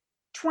 So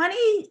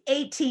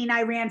 2018,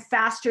 I ran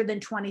faster than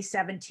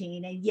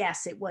 2017. And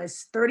yes, it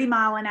was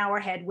 30-mile-an-hour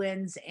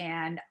headwinds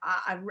and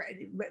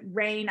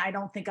rain I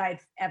don't think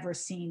I've ever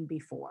seen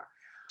before.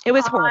 It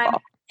was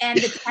horrible. And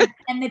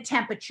the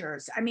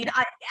temperatures. I mean,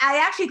 I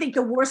actually think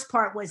the worst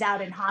part was out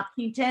in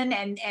Hopkinton,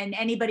 and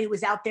anybody who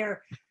was out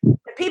there, the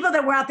people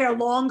that were out there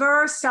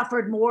longer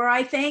suffered more,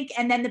 I think.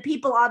 And then the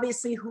people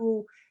obviously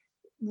who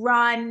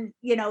run,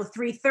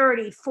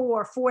 3:30,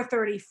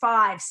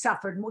 4:35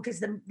 suffered more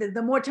because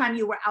the more time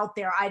you were out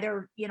there,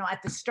 either,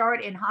 at the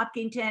start in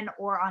Hopkinton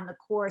or on the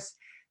course,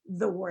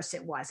 the worse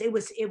it was. It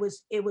was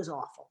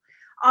awful.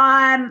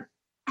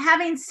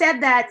 Having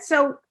said that,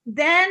 so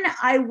then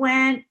I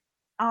went,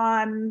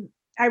 I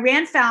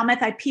ran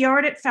Falmouth, I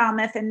PR'd at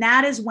Falmouth, and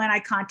that is when I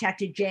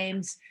contacted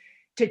James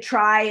to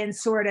try and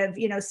sort of,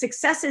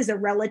 success is a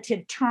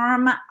relative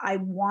term. I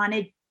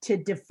wanted to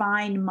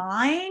define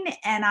mine,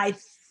 and I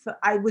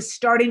was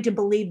starting to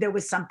believe there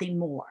was something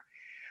more.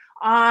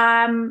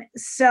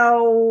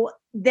 So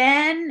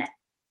then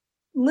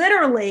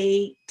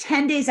literally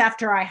 10 days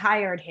after I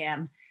hired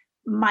him,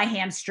 I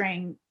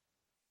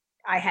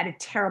had a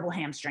terrible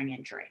hamstring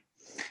injury.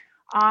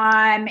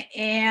 I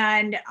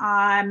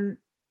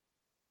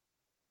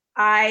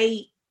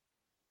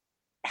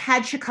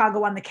had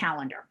Chicago on the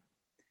calendar,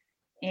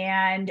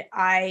 and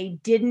I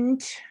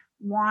didn't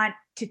want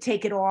to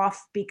take it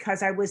off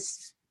because I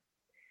was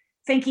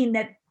thinking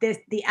that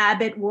the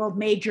Abbott World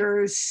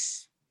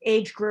Majors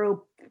age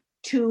group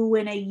 2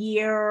 in a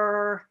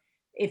year,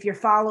 if you're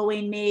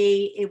following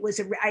me, it was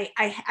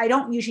I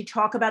don't usually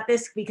talk about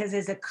this because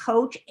as a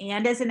coach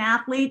and as an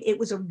athlete, it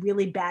was a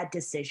really bad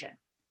decision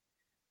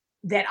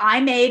that I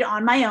made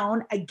on my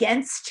own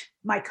against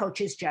my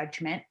coach's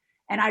judgment.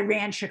 And I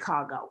ran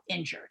Chicago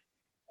injured.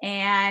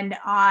 And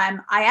I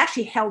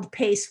actually held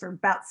pace for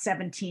about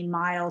 17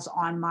 miles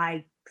on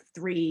my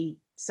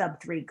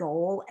sub-3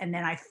 goal. And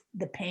then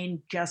the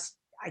pain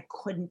I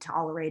couldn't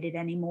tolerate it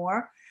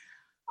anymore.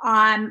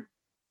 I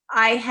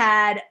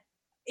had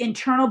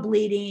internal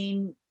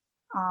bleeding.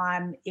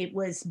 It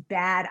was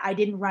bad. I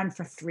didn't run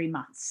for 3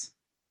 months.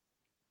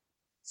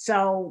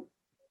 So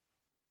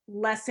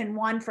lesson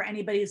 1 for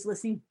anybody who's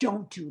listening,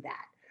 don't do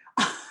that.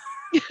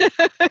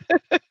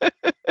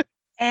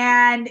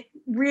 And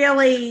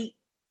really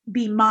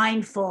be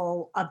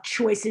mindful of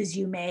choices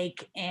you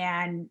make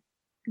and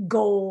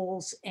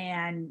goals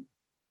and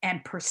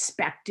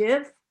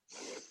perspective.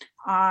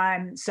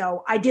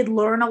 So I did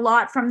learn a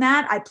lot from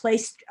that. I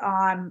placed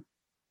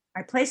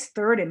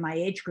 3rd in my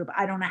age group.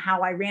 I don't know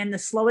how. I ran the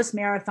slowest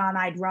marathon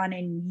I'd run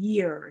in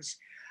years.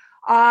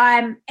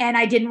 And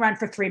I didn't run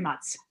for 3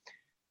 months.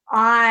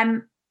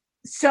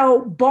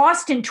 So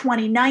Boston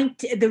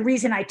 2019, the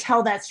reason I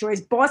tell that story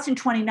is Boston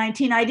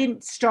 2019, I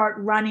didn't start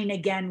running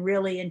again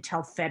really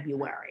until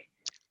February.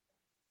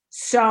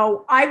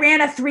 So I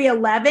ran a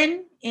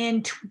 3:11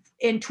 in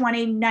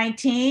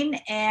 2019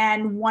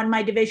 and won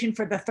my division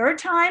for the 3rd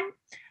time.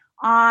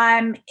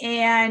 And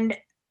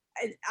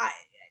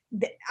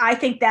I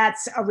think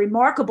that's a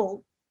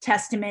remarkable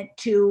testament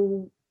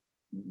to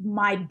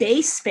my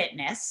base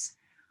fitness.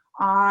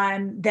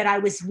 That I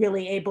was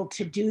really able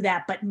to do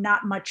that, but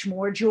not much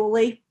more,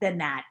 Julie, than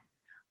that.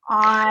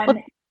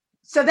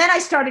 So then I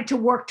started to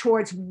work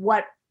towards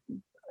what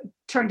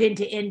turned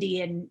into Indy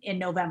in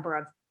November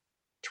of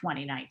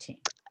 2019.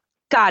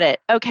 Got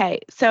it. Okay.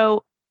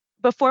 So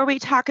before we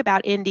talk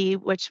about Indy,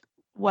 which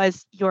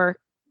was your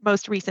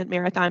most recent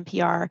marathon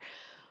PR,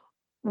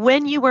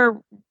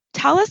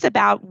 tell us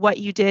about what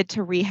you did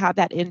to rehab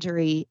that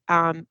injury,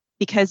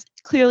 because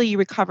clearly you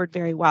recovered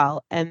very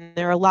well. And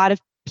there are a lot of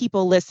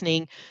people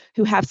listening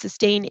who have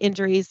sustained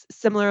injuries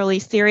similarly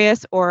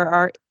serious or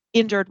are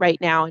injured right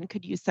now and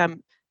could use a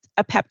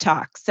pep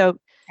talk. So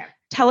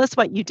tell us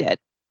what you did.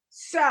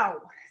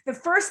 So the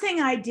first thing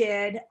I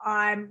did,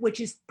 which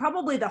is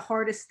probably the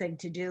hardest thing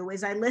to do,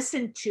 is I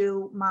listened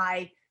to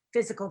my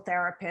physical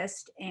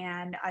therapist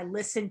and I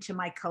listened to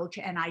my coach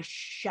and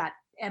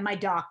my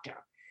doctor.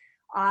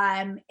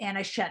 And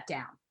I shut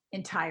down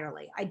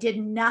entirely. I did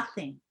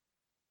nothing,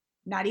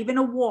 not even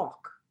a walk.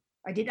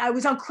 I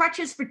was on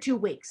crutches for 2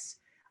 weeks.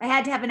 I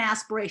had to have an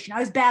aspiration.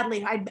 I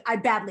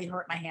badly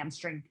hurt my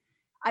hamstring.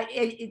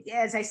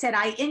 As I said,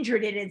 I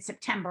injured it in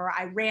September.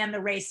 I ran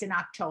the race in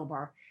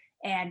October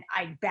and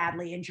I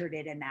badly injured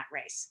it in that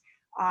race.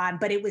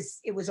 But it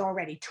was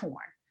already torn.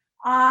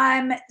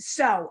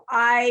 So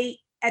I,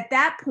 at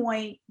that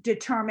point,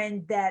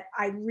 determined that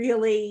I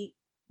really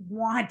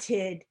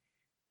wanted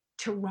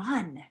to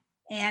run,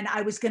 and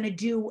I was going to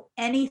do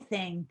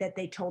anything that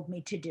they told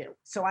me to do.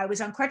 So I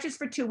was on crutches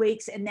for 2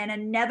 weeks, and then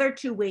another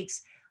 2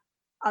 weeks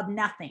of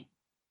nothing.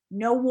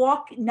 No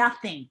walk,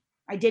 nothing.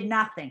 I did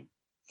nothing.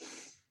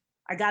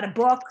 I got a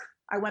book.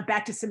 I went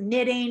back to some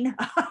knitting.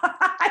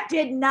 I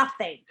did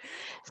nothing.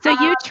 So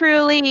you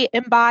truly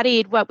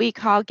embodied what we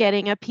call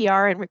getting a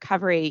PR in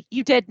recovery.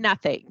 You did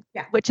nothing,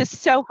 which is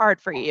so hard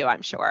for you,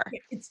 I'm sure.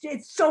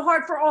 It's so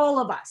hard for all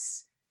of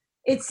us.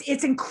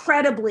 It's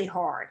incredibly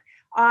hard.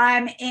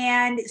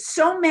 And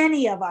so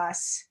many of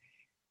us,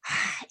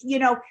 it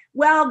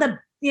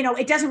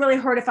doesn't really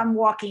hurt if I'm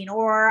walking,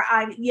 or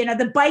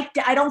the bike,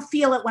 I don't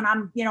feel it when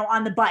I'm,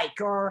 on the bike,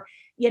 or,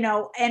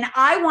 and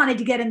I wanted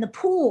to get in the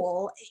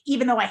pool,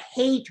 even though I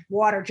hate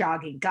water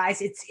jogging,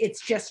 guys.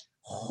 It's just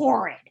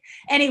horrid.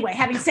 Anyway,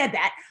 having said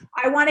that,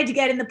 I wanted to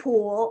get in the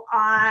pool,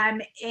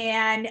 and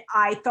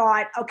I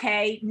thought,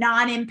 okay,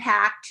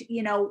 non-impact,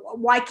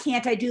 why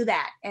can't I do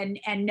that? And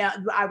no,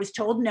 I was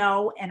told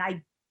no, and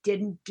I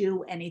didn't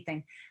do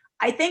anything.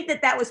 I think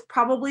that was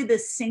probably the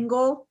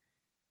single.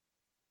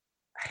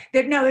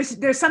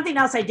 There's something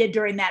else I did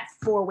during that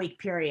 4-week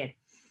period.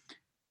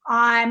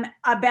 I'm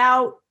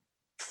about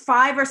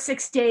 5 or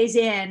 6 days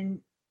in,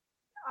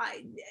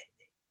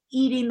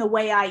 eating the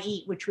way I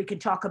eat, which we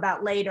could talk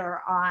about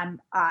later on.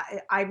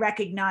 I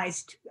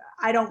recognized,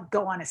 I don't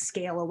go on a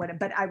scale or whatever,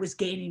 but I was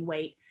gaining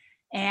weight.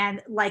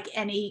 And like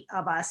any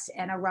of us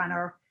and a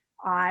runner,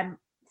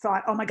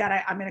 thought, oh my God,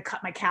 I'm going to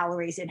cut my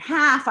calories in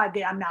half.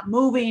 I'm not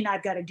moving.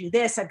 I've got to do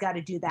this. I've got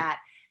to do that.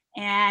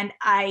 And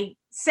I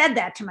said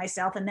that to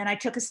myself. And then I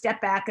took a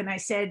step back and I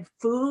said,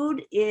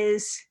 food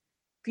is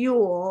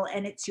fuel,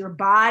 and it's your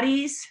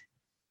body's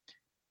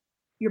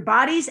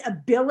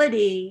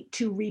ability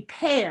to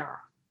repair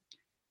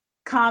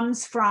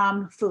comes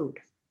from food.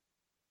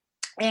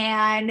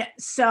 And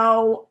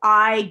so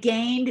I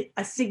gained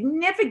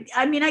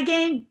I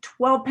gained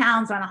 12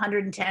 pounds on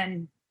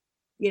 110,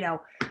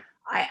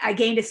 I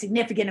gained a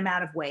significant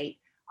amount of weight.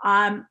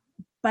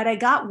 But I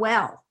got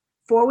well.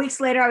 4 weeks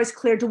later, I was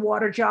cleared to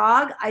water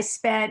jog. I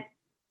spent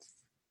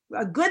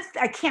I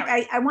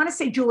want to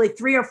say, Julie,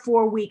 3 or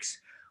 4 weeks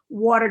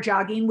water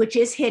jogging, which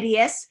is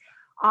hideous.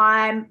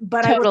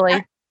 But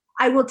totally.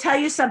 I will tell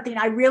you something.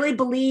 I really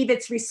believe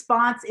it's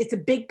a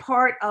big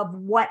part of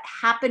what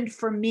happened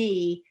for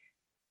me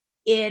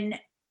in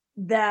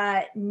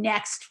the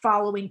next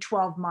following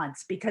 12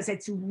 months, because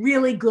it's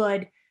really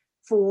good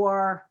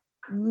for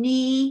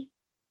knee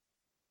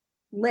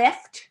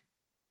lift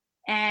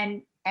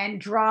and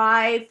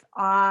drive.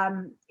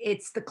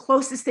 It's the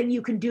closest thing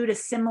you can do to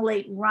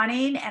simulate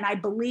running. And I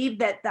believe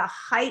that the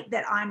height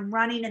that I'm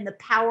running and the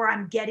power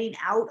I'm getting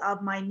out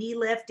of my knee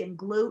lift and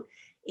glute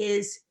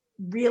is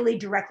really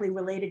directly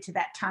related to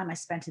that time I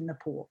spent in the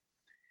pool.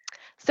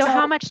 So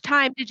how much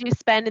time did you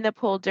spend in the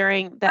pool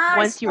during that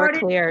once you were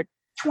cleared?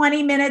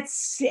 20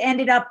 minutes,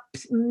 ended up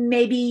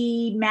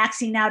maybe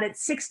maxing out at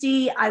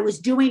 60. I was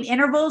doing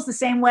intervals the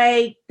same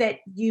way that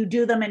you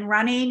do them in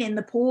running in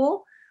the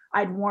pool.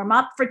 I'd warm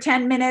up for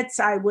 10 minutes.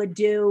 I would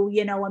do,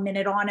 a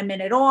minute on, a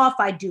minute off.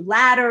 I'd do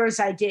ladders.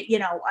 I did,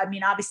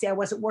 obviously I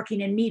wasn't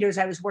working in meters.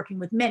 I was working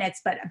with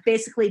minutes, but I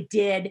basically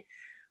did,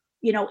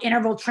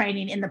 interval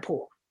training in the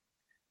pool.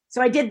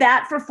 So I did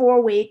that for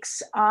 4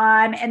 weeks.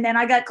 And then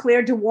I got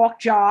cleared to walk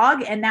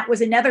jog. And that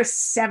was another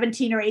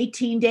 17 or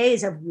 18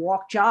 days of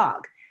walk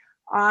jog.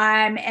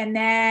 And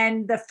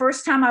then the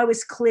first time I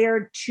was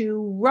cleared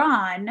to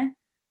run,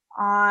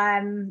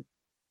 I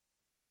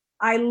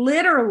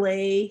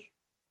literally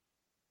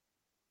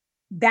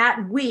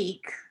that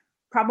week,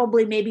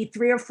 probably maybe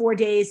 3 or 4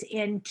 days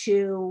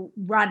into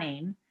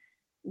running,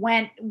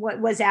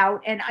 was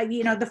out. And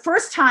the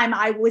first time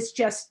I was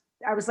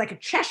like a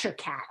Cheshire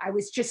cat. I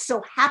was just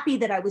so happy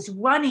that I was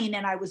running,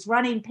 and I was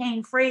running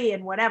pain-free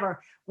and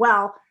whatever.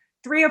 Well,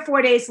 3 or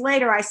 4 days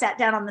later, I sat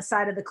down on the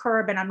side of the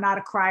curb, and I'm not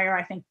a crier.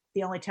 I think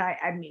the only time,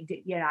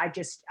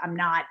 I'm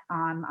not,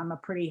 I'm a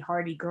pretty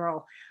hardy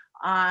girl.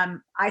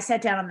 I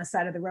sat down on the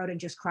side of the road and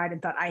just cried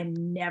and thought, I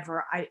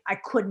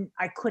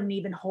couldn't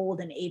even hold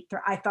an 8.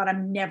 I thought,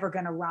 I'm never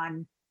going to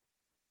run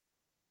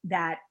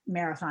that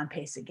marathon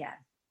pace again.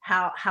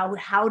 How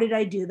did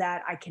I do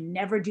that? I can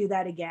never do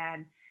that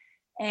again.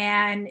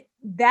 And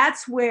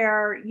that's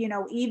where,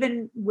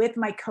 even with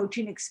my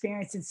coaching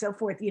experience and so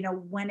forth,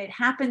 when it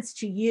happens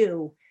to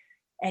you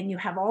and you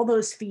have all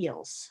those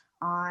feels,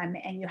 and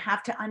you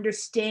have to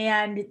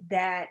understand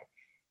that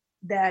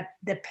the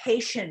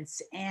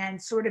patience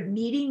and sort of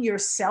meeting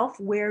yourself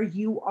where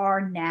you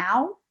are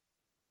now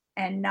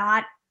and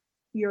not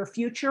your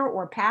future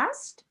or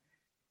past,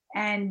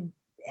 and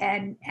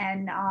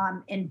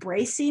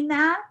embracing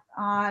that.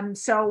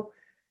 So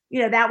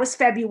that was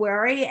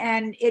February,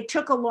 and it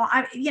took a long,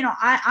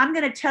 I'm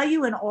going to tell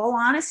you in all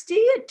honesty,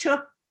 it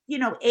took,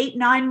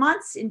 8-9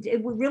 months. And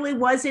it really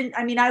wasn't,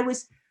 I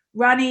was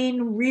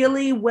running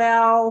really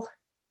well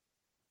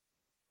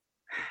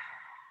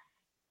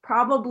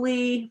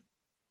probably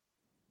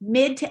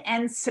mid to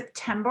end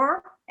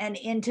September and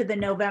into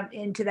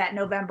that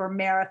November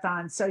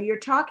marathon. So you're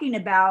talking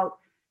about,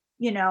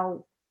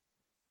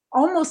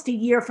 almost a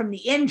year from the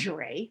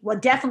injury. Well,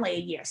 definitely a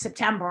year,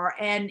 September,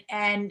 and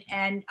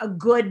a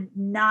good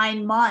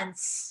 9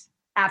 months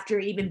after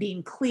even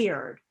being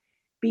cleared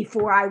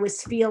before I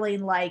was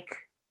feeling like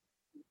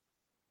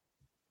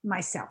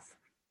myself.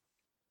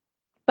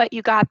 But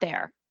you got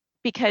there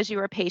because you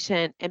were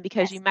patient and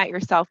because Yes. you met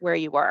yourself where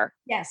you were.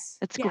 Yes.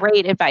 That's Yeah.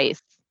 great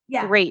advice.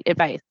 Yeah. Great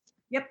advice.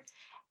 Yep.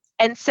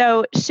 And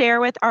so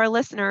share with our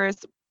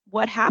listeners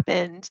what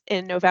happened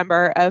in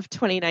November of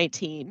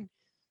 2019,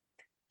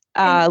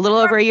 a little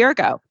over a year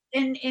ago.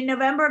 In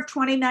November of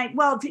 2019.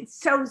 Well,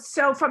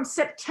 so from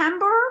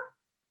September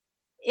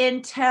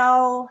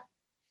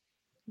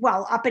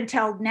up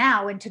until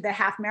now, into the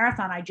half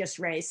marathon I just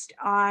raced,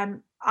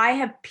 I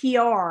have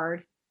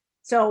PR'd.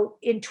 So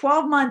in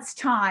 12 months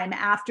time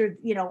after,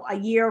 a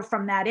year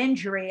from that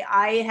injury,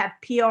 I have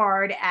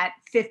PR'd at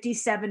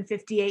 57,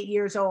 58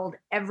 years old,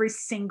 every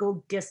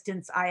single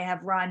distance I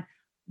have run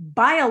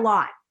by a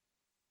lot.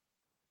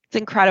 It's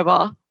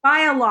incredible. By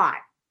a lot.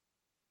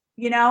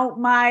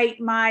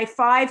 My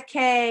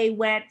 5K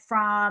went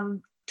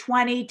from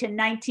 20 to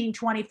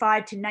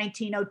 1925 to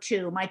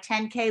 1902. My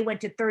 10K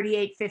went to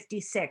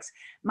 3856.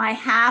 My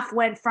half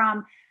went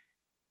from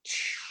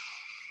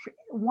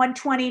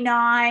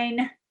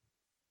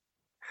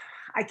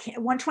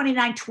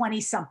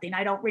 129.20 something,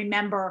 I don't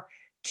remember,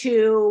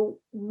 to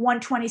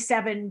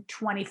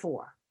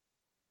 127.24.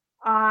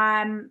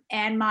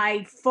 And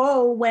my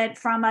full went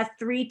from a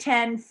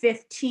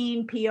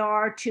 3:10.15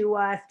 PR to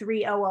a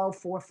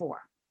 3:00.44.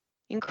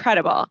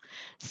 Incredible.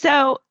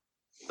 So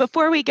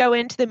before we go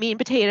into the meat and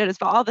potatoes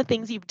of all the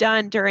things you've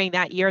done during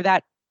that year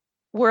that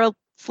were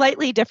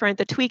slightly different,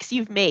 the tweaks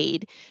you've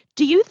made,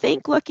 do you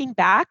think, looking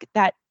back,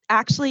 that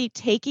actually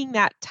taking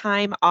that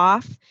time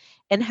off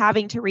and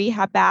having to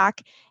rehab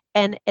back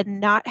and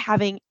not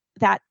having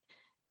that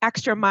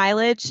extra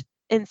mileage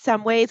in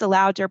some ways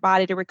allowed your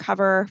body to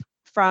recover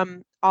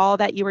from all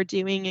that you were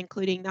doing,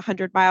 including the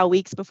 100-mile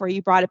weeks before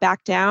you brought it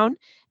back down,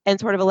 and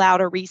sort of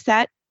allowed a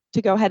reset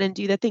to go ahead and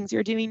do the things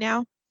you're doing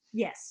now?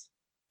 Yes.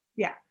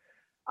 Yeah.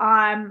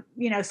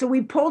 So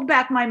we pulled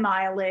back my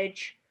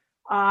mileage.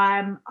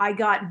 I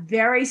got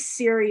very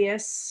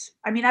serious.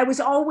 I mean, I was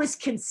always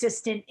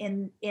consistent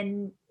in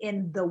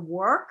the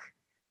work.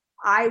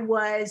 I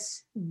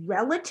was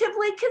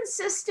relatively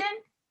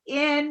consistent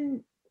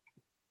in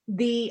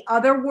the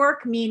other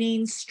work,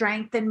 meaning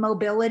strength and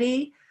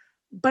mobility,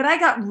 but I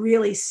got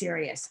really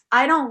serious.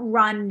 I don't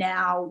run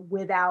now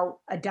without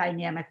a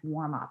dynamic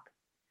warm-up.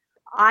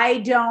 I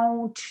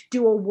don't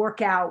do a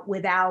workout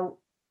without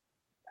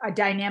a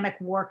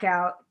dynamic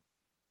workout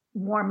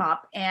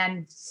warm-up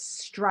and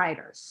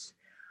striders.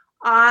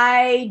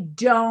 I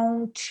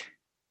don't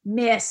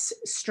miss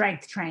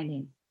strength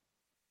training.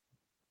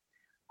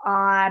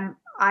 I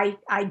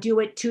do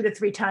it 2 to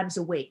 3 times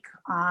a week.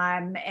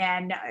 And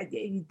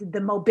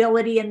the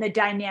mobility and the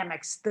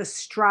dynamics, the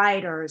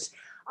striders,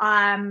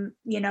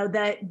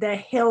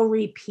 the hill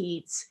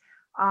repeats.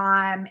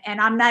 And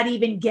I'm not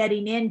even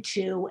getting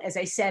into, as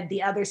I said,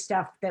 the other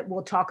stuff that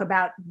we'll talk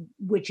about,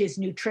 which is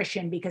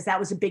nutrition, because that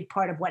was a big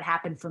part of what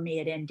happened for me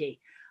at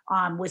Indy,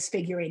 was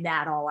figuring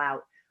that all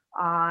out.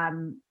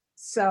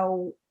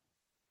 So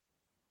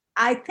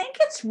I think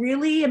it's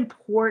really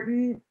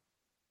important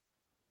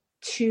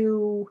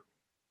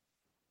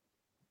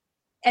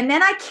and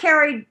then I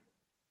carried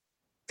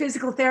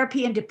physical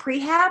therapy into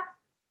prehab.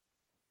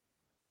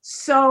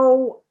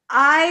 So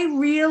I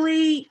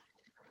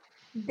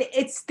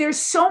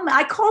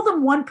call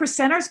them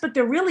 1%ers, but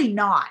they're really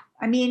not.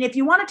 I mean, if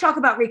you want to talk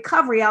about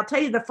recovery, I'll tell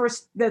you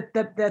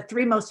the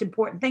 3 most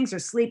important things are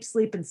sleep,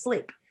 sleep, and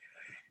sleep.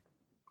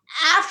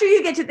 After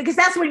you get to because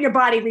that's when your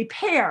body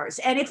repairs.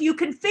 And if you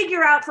can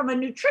figure out from a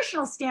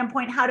nutritional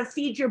standpoint how to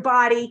feed your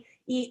body,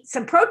 eat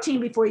some protein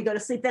before you go to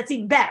sleep, that's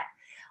even better.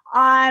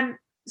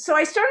 So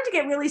I started to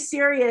get really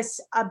serious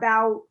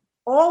about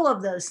all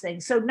of those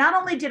things. So not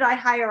only did I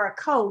hire a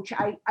coach,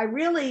 I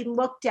really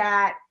looked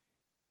at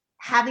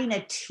having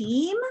a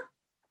team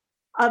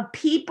of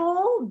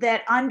people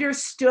that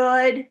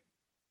understood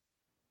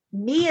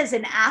me as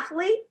an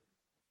athlete,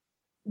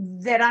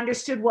 that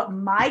understood what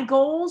my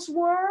goals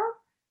were,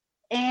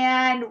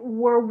 and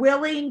were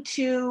willing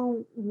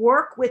to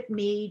work with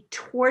me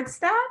towards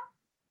that.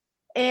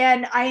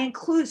 And I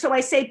include, so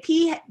I say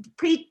Pete,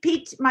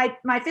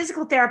 my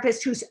physical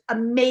therapist, who's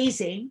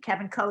amazing,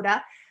 Kevin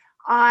Coda,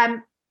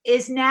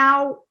 is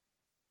now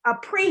a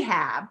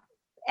prehab,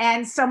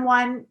 and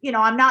someone,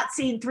 I'm not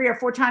seeing 3 or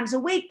 4 times a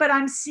week, but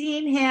I'm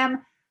seeing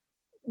him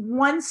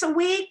once a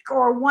week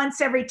or once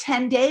every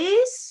 10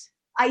 days.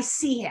 I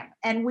see him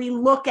and we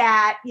look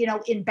at,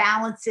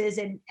 imbalances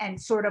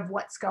and sort of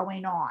what's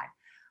going on.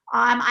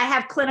 I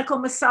have clinical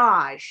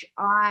massage.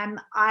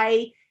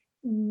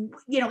 In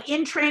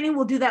training,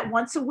 we'll do that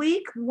once a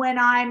week. When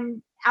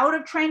I'm out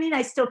of training,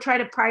 I still try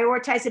to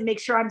prioritize and make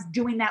sure I'm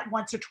doing that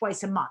once or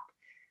twice a month.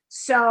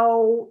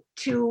 So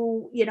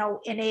to,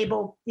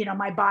 enable,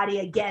 my body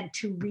again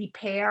to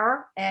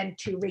repair and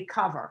to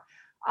recover.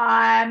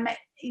 A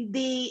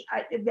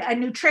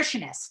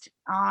nutritionist,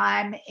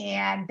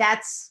 and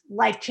that's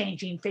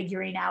life-changing,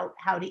 figuring out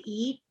how to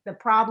eat. The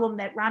problem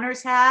that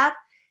runners have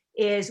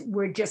is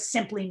we're just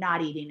simply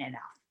not eating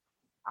enough.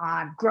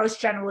 Gross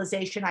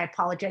generalization. I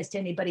apologize to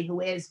anybody who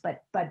is,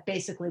 but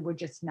basically we're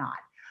just not.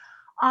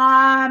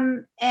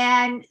 And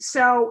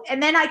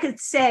then I could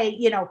say,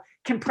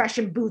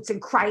 compression boots and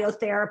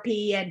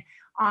cryotherapy and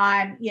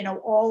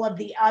all of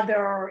the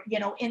other,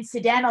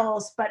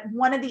 incidentals. But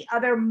one of the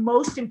other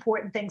most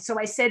important things, so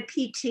I said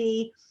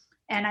PT,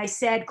 and I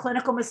said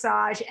clinical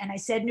massage, and I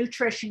said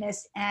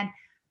nutritionist. And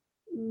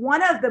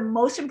one of the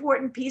most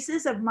important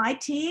pieces of my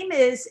team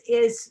is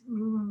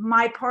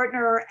my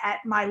partner at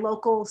my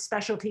local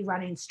specialty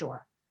running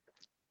store.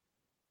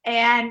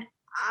 And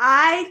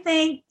I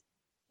think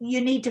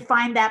you need to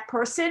find that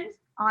person,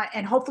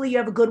 and hopefully you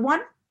have a good one.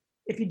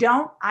 If you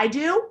don't, I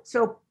do.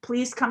 So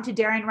please come to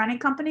Darien Running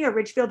Company or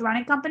Ridgefield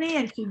Running Company.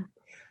 And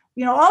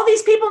all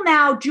these people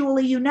now,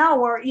 Julie,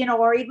 or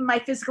even my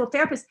physical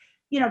therapist,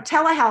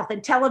 telehealth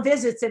and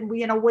televisits and,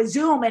 with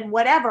Zoom and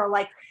whatever,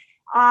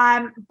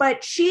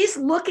 but she's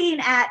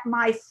looking at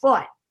my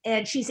foot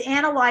and she's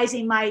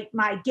analyzing my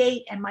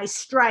gait and my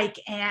strike.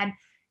 And,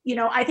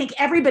 I think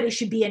everybody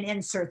should be in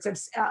inserts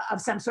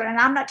of some sort. And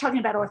I'm not talking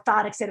about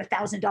orthotics at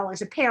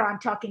 $1,000 a pair. I'm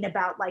talking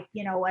about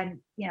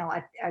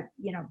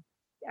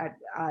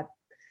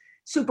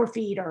super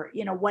feed or,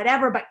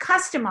 whatever, but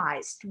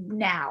customized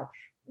now.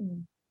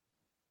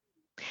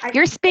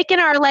 You're speaking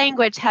our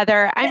language,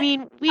 Heather. I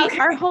mean,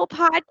 our whole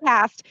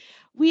podcast,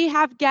 we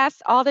have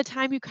guests all the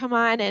time who come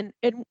on, and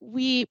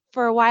we,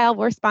 for a while,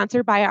 were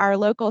sponsored by our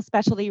local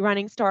specialty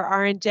running store,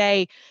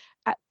 R&J,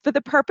 for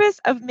the purpose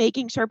of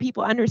making sure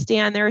people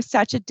understand there is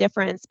such a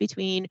difference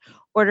between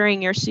ordering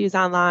your shoes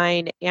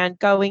online and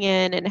going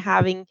in and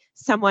having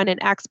someone,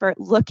 an expert,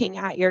 looking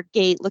at your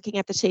gait, looking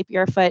at the shape of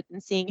your foot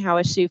and seeing how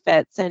a shoe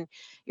fits. And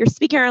you're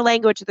speaking our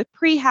language. The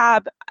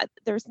prehab,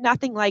 there's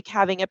nothing like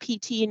having a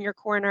PT in your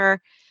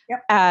corner.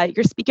 Yep.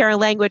 You're speaking our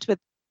language with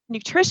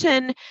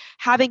nutrition,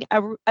 having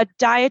a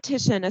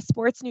dietitian, a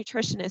sports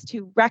nutritionist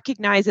who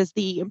recognizes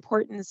the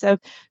importance of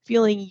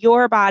fueling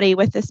your body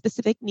with the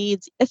specific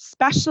needs,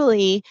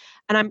 especially,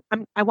 and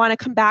I want to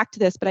come back to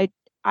this, but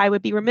I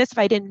would be remiss if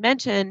I didn't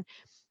mention,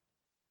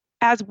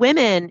 as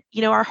women,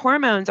 our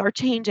hormones are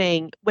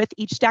changing with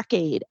each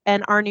decade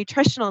and our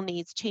nutritional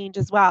needs change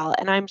as well.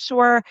 And I'm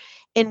sure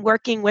in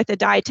working with a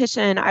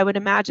dietitian, I would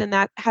imagine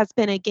that has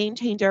been a game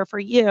changer for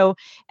you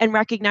and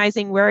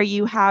recognizing where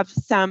you have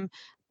some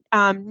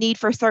need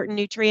for certain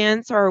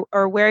nutrients or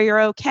where you're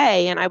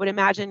okay. And I would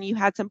imagine you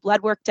had some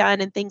blood work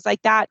done and things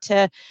like that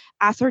to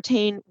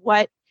ascertain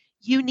what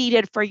you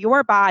needed for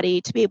your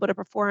body to be able to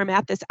perform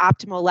at this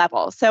optimal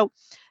level. So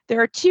there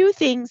are two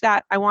things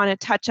that I want to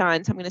touch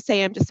on. So I'm going to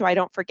say them just so I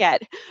don't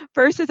forget.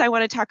 First is I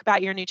want to talk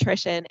about your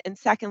nutrition. And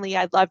secondly,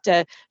 I'd love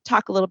to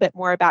talk a little bit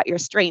more about your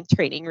strength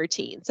training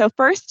routine. So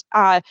first,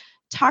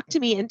 talk to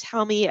me and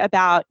tell me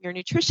about your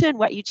nutrition,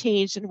 what you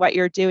changed and what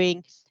you're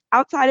doing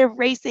outside of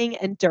racing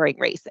and during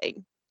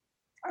racing.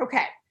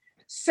 Okay.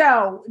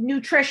 So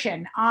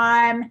nutrition,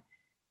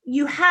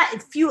 you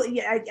have fuel,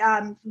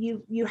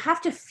 you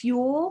have to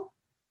fuel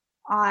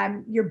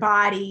your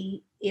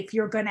body if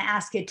you're going to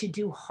ask it to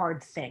do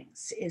hard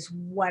things, is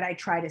what I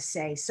try to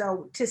say.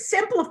 So to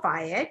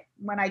simplify it,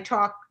 when I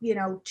talk, when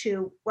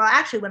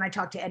I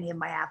talk to any of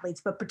my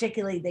athletes, but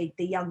particularly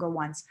the younger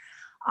ones,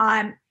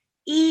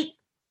 eat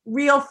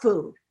real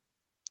food,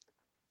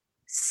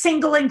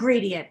 single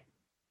ingredient,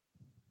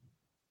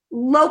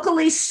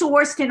 locally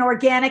sourced and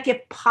organic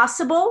if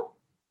possible,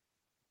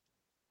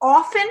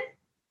 often,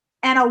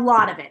 and a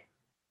lot of it.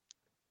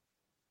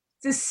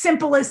 It's as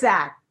simple as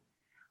that.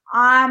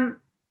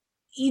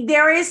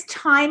 There is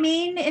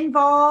timing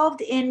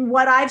involved in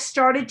what I've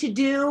started to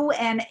do,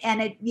 and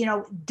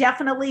it,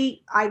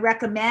 definitely I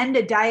recommend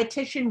a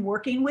dietitian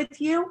working with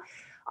you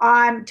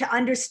to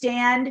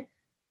understand,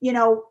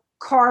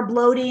 carb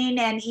loading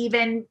and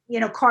even,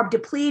 carb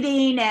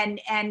depleting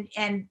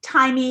and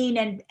timing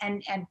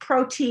and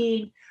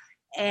protein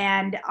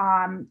and,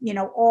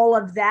 all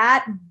of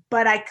that.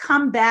 But I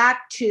come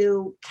back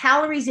to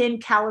calories in,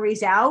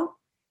 calories out,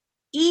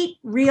 eat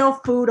real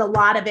food, a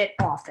lot of it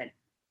often.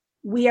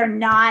 We are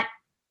not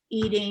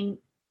eating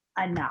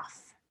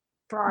enough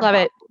for our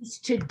bodies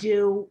to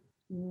do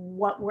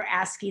what we're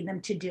asking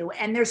them to do.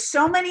 And there's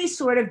so many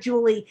sort of,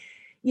 Julie,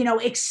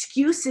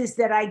 excuses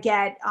that I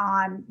get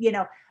on,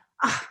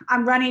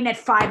 I'm running at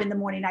 5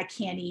 a.m, I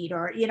can't eat,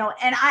 or,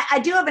 and I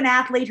do have an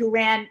athlete who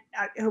ran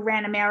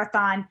a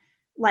marathon,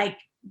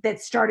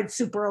 that started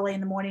super early in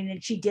the morning,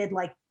 and she did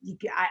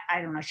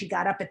I don't know, she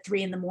got up at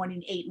 3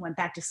 a.m, ate and went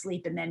back to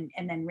sleep and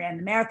then ran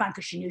the marathon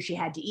because she knew she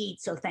had to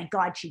eat. So thank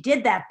God she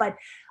did that. But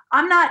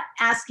I'm not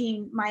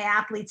asking my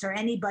athletes or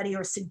anybody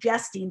or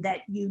suggesting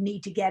that you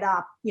need to get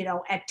up,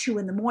 at 2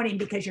 a.m.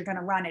 because you're going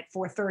to run at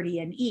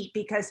 4:30 and eat,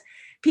 because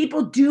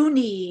people do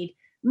need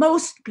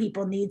most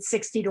people need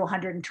 60 to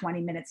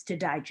 120 minutes to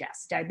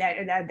digest.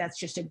 That's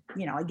just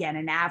again,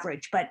 an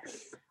average. But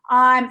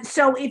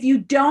so if you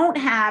don't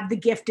have the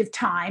gift of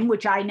time,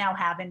 which I now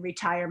have in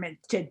retirement,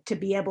 to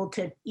be able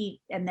to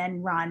eat and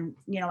then run,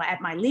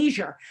 at my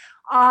leisure,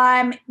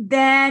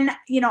 then,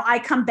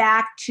 I come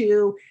back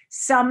to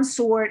some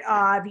sort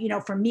of,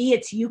 for me,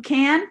 it's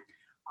UCAN.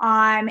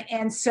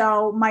 And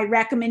so my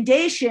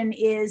recommendation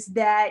is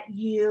that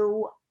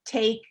you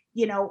take,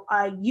 a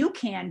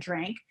UCAN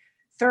drink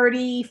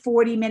 30,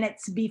 40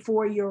 minutes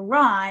before your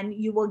run.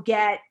 You will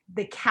get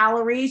the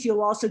calories.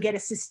 You'll also get a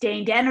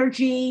sustained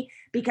energy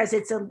because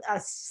it's a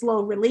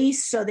slow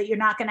release, so that you're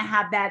not going to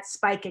have that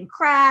spike and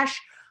crash.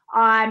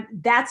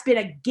 That's been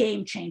a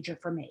game changer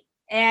for me.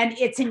 And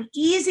it's an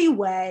easy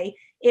way,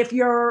 if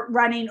you're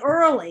running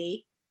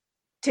early,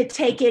 to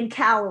take in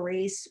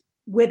calories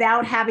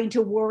without having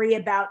to worry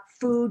about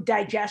food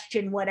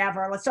digestion,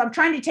 whatever. So I'm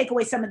trying to take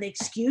away some of the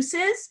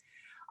excuses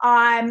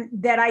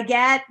that I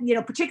get,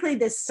 particularly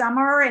this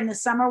summer. In the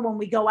summer, when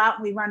we go out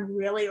and we run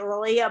really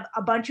early, a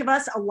bunch of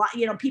us, a lot,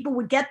 people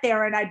would get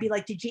there and I'd be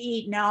like, did you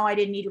eat? No, I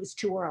didn't eat. It was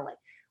too early.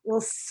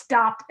 Well,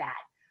 stop that.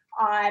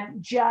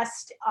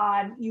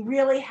 You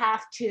really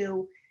have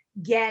to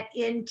get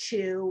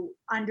into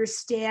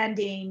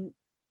understanding,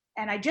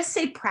 and I just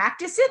say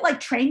practice it,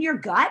 like train your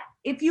gut,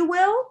 if you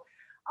will,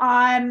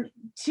 but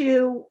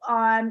to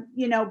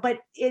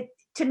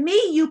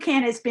me,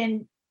 UCAN has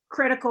been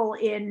critical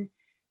in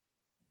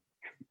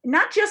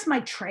not just my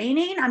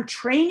training. I'm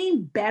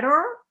training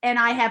better, and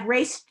I have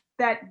raced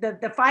that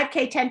the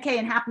 5K, 10K,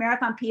 and half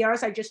marathon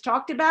PRs I just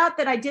talked about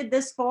that I did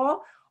this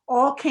fall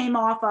all came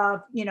off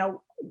of,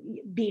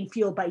 being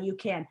fueled by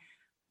UCAN.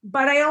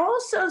 But I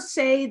also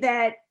say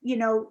that,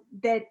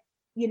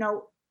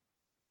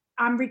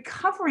 I'm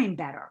recovering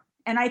better.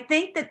 And I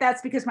think that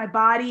that's because my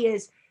body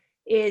is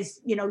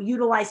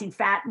utilizing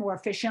fat more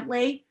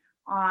efficiently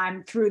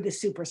through the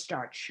super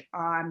starch.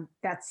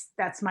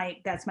 That's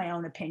my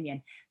own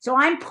opinion. So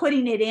I'm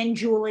putting it in,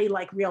 Julie,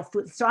 like real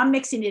food. So I'm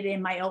mixing it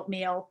in my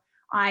oatmeal.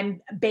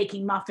 I'm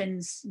baking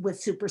muffins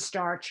with super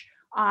starch.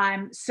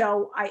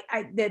 So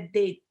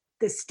the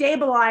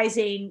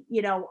stabilizing,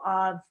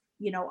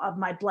 of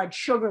my blood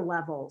sugar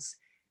levels,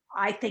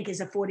 I think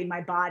is affording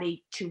my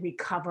body to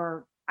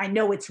recover. I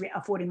know it's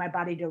affording my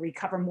body to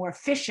recover more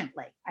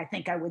efficiently, I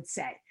think I would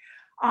say.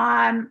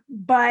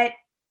 But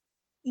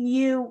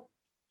you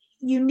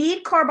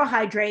need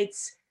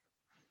carbohydrates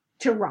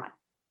to run.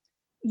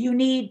 You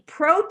need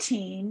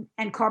protein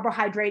and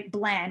carbohydrate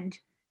blend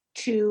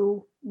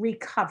to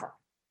recover,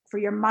 for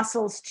your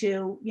muscles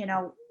to,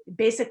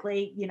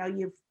 basically,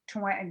 you've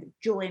torn, and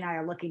Julie and I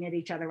are looking at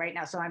each other right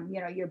now. So I'm,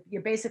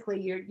 you're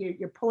basically,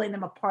 you're pulling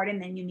them apart,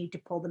 and then you need to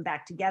pull them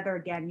back together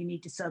again. You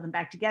need to sew them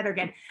back together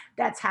again.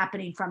 That's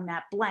happening from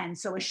that blend.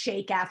 So a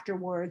shake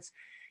afterwards,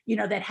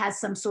 that has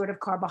some sort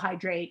of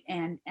carbohydrate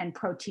and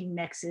protein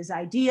mix is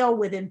ideal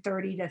within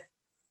 30 to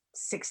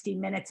 60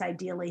 minutes,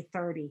 ideally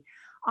 30.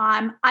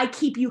 I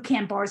keep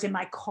UCAN bars in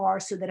my car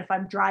so that if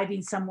I'm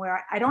driving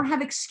somewhere, I don't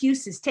have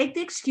excuses. Take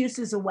the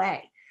excuses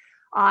away.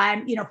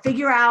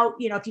 Figure out,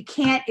 if you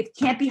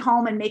can't be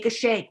home and make a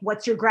shake,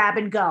 what's your grab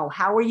and go?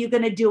 How are you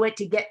going to do it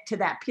to get to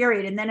that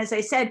period? And then, as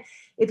I said,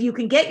 if you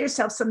can get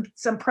yourself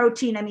some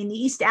protein, the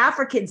East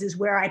Africans is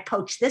where I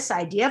poached this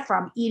idea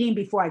from, eating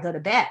before I go to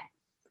bed.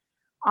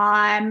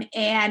 And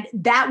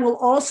that will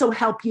also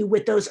help you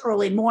with those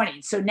early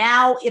mornings. So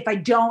now if I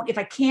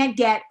can't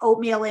get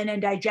oatmeal in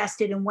and digest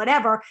it and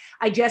whatever,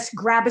 I just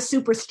grab a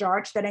super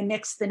starch that I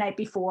mixed the night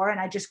before, and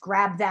I just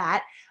grab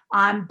that.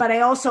 But I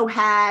also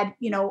had,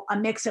 a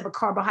mix of a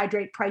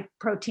carbohydrate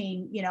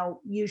protein,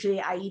 usually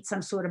I eat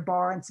some sort of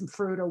bar and some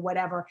fruit or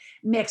whatever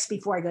mix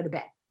before I go to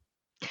bed.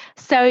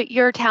 So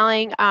you're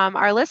telling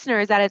our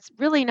listeners that it's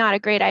really not a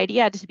great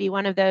idea to be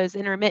one of those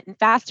intermittent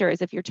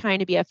fasters if you're trying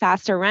to be a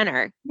faster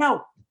runner.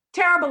 No,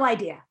 terrible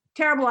idea.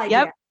 Terrible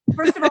idea. Yep.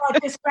 First of all,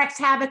 it just wreaks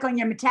havoc on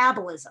your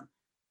metabolism.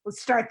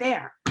 Let's start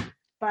there.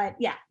 But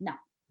yeah, no.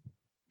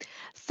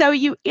 So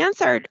you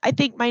answered, I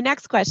think, my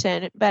next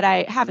question, but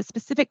I have a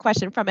specific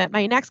question from it.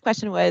 My next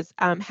question was,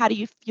 how do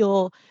you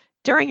feel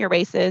during your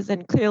races?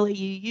 And clearly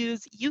you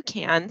use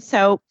UCAN.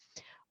 So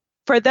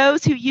for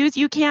those who use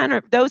UCAN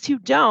or those who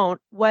don't,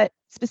 what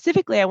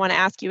specifically I want to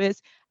ask you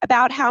is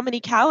about how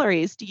many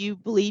calories do you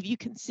believe you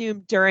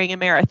consume during a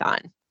marathon?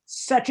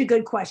 Such a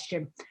good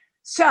question.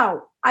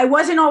 So I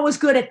wasn't always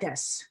good at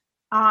this.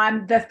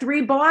 The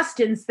 3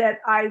 Bostons that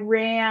I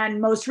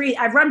ran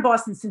I've run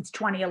Boston since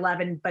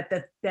 2011, but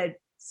the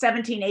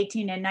 17,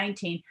 18, and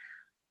 19,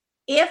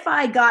 if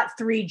I got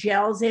 3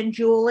 gels in,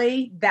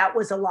 Julie, that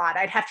was a lot.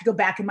 I'd have to go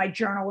back in my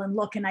journal and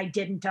look, and I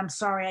didn't. I'm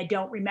sorry, I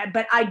don't remember.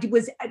 But I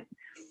was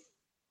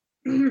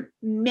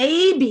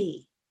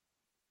maybe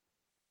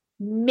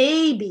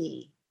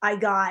I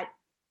got,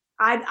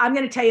 I'm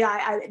going to tell you,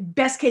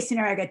 best case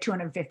scenario, I got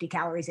 250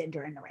 calories in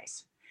during the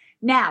race.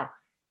 Now,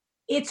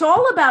 it's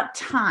all about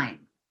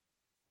time.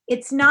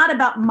 It's not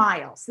about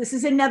miles. This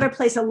is another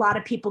place a lot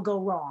of people go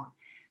wrong.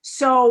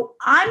 So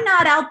I'm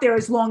not out there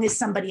as long as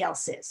somebody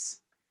else is.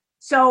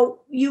 So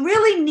you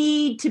really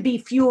need to be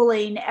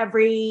fueling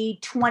every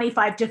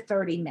 25 to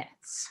 30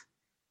 minutes.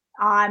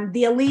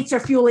 The elites are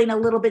fueling a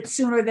little bit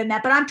sooner than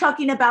that, but I'm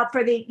talking about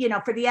for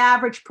the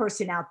average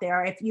person out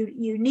there. If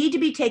you need to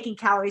be taking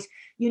calories,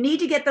 you need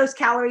to get those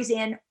calories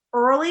in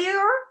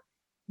earlier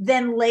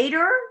than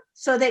later,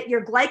 so that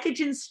your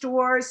glycogen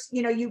stores,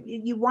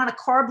 you want a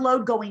carb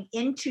load going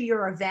into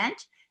your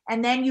event,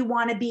 and then you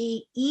want to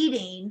be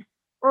eating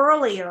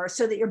earlier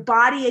so that your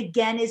body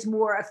again is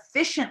more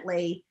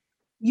efficiently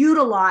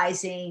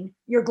utilizing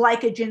your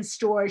glycogen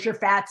stores, your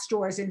fat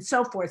stores, and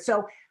so forth.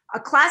 So a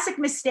classic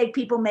mistake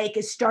people make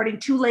is starting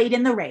too late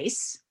in the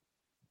race.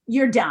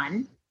 You're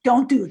done.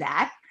 Don't do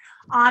that.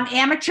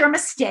 Amateur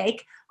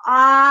mistake.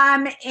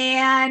 The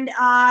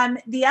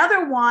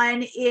other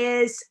one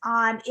is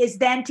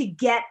then to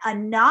get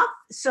enough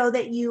so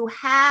that you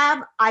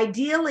have,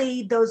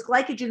 ideally, those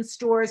glycogen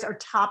stores are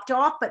topped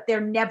off, but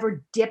they're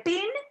never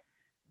dipping.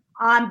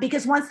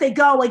 Because once they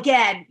go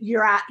again,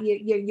 you're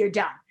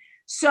done.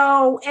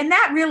 So, and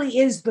that really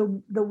is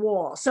the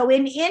wall. So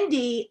in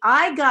Indy,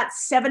 I got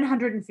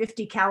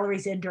 750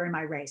 calories in during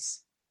my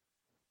race.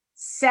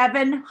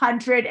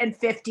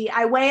 750.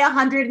 I weigh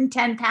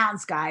 110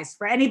 pounds, guys.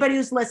 For anybody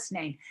who's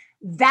listening,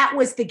 that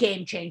was the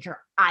game changer,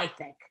 I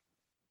think.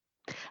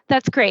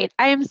 That's great.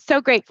 I am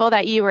so grateful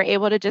that you were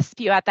able to just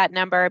spew out that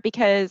number,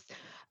 because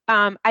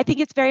I think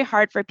it's very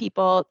hard for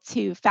people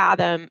to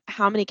fathom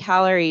how many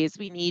calories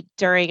we need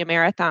during a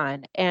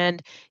marathon.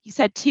 And you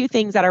said two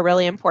things that are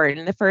really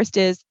important. The first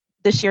is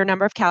the sheer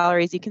number of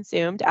calories you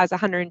consumed as a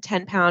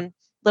 110-pound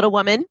little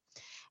woman.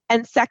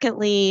 And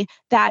secondly,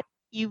 that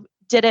you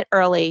did it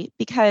early,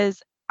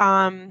 because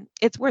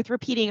it's worth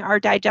repeating, our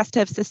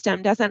digestive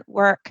system doesn't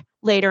work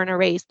later in a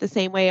race the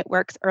same way it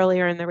works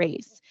earlier in the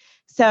race.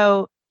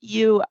 So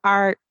you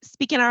are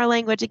speaking our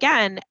language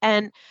again.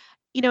 And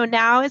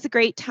now is a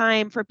great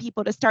time for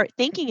people to start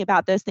thinking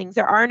about those things.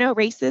 There are no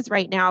races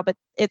right now, but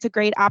it's a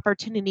great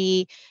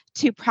opportunity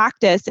to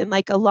practice in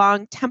like a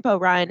long tempo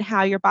run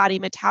how your body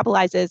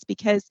metabolizes.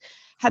 Because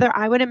Heather,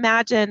 I would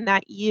imagine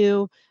that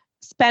you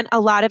spent a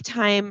lot of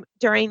time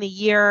during the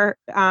year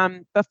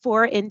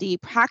before Indy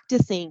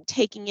practicing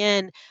taking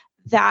in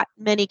that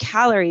many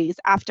calories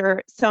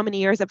after so many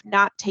years of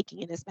not taking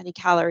in as many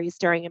calories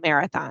during a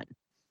marathon.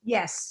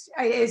 Yes,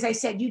 as I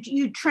said,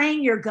 you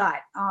train your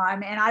gut,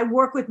 and I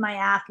work with my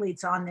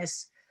athletes on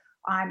this,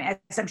 as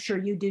I'm sure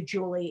you do,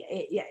 Julie.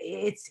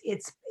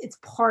 It's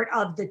part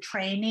of the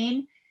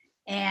training,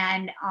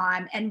 and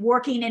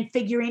working and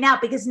figuring out,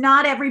 because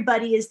not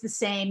everybody is the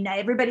same. Not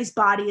everybody's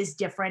body is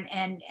different,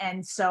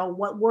 and so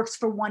what works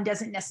for one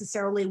doesn't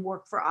necessarily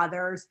work for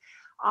others.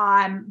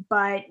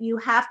 But you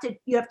have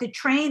to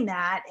train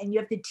that, and you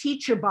have to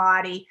teach your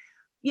body.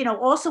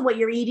 Also what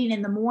you're eating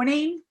in the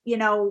morning,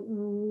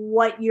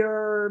 what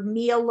your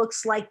meal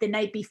looks like the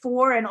night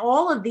before, and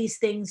all of these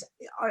things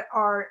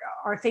are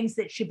things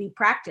that should be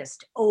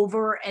practiced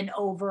over and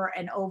over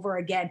and over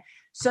again,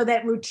 so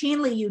that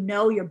routinely,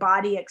 your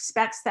body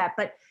expects that.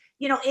 But,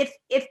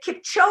 if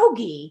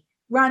Kipchoge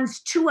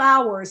runs 2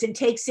 hours and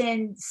takes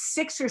in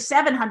 600 or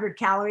 700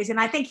 calories, and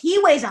I think he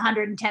weighs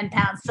 110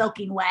 pounds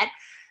soaking wet,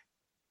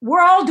 we're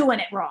all doing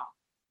it wrong.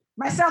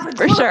 Myself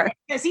included, for sure,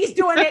 because he's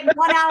doing it in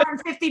 1 hour and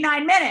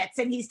 59 minutes,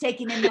 and he's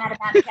taking in that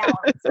amount of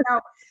calories.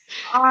 So,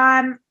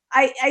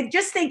 I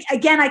just think,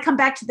 again, I come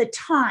back to the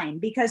time,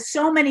 because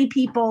so many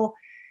people,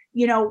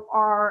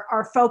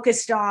 are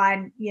focused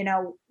on,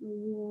 the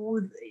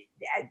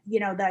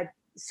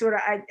sort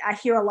of, I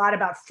hear a lot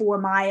about 4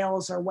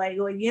 miles or what,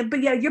 but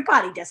your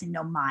body doesn't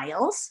know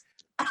miles.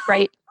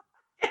 Right.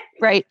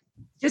 Right.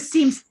 Just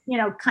seems,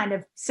 kind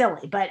of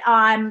silly. But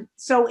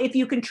so if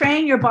you can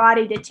train your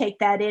body to take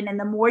that in, and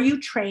the more you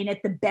train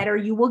it, the better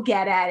you will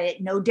get at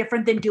it. No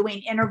different than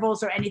doing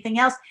intervals or anything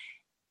else.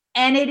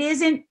 And it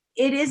isn't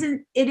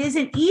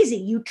easy.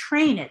 You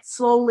train it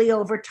slowly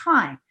over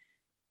time.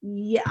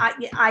 Yeah,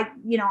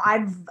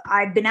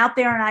 I've been out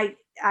there, and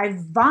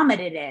I've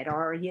vomited it,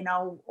 or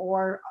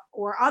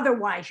or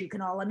otherwise, you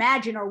can all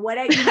imagine, or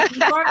whatever.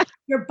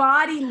 Your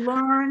body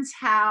learns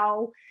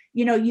how.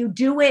 You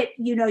do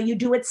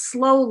it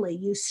slowly.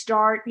 You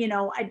start,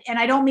 and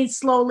I don't mean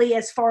slowly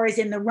as far as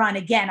in the run.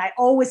 Again, I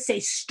always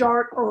say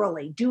start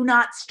early. Do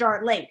not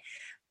start late.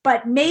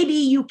 But maybe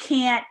you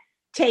can't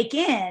take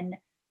in,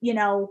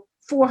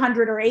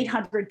 400 or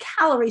 800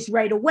 calories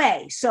right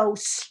away. So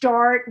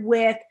start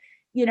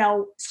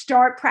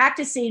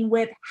practicing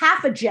with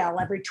half a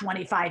gel every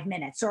 25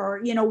 minutes, or,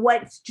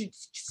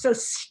 so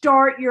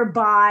start your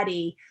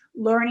body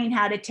learning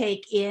how to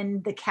take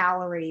in the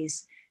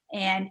calories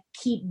and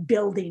keep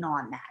building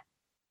on that.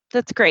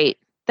 That's great.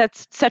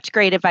 That's such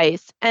great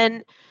advice.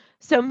 And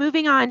so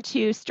moving on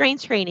to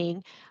strength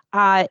training,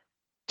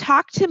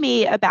 talk to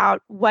me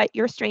about what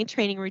your strength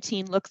training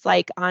routine looks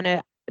like on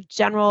a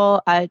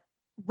general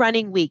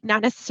running week,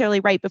 not necessarily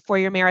right before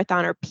your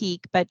marathon or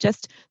peak, but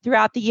just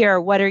throughout the year.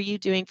 What are you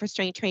doing for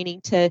strength training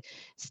to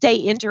stay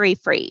injury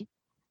free?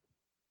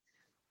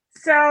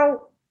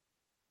 So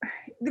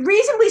the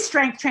reason we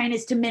strength train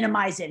is to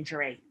minimize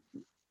injury,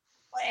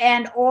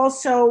 and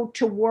also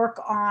to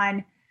work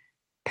on,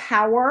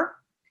 power,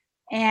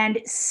 and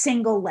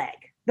single leg.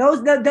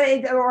 Those,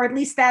 or at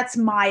least that's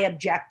my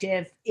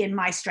objective in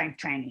my strength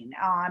training.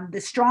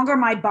 The stronger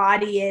my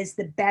body is,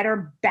 the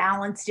better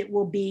balanced it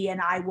will be,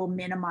 and I will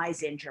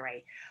minimize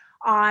injury.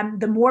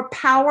 The more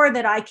power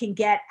that I can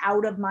get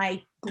out of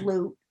my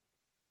glute,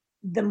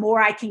 the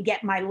more I can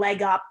get my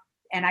leg up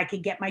and I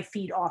can get my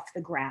feet off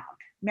the ground.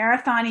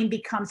 Marathoning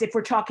becomes, if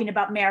we're talking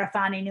about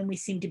marathoning, and we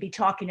seem to be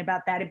talking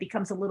about that, it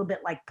becomes a little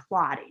bit like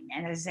plotting.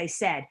 And as I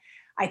said,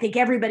 I think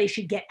everybody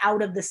should get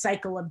out of the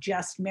cycle of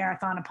just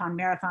marathon upon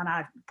marathon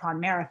upon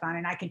marathon.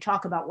 And I can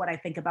talk about what I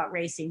think about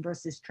racing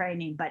versus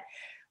training, but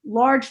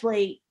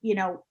largely,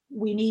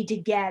 we need to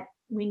get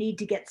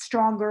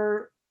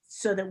stronger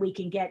so that we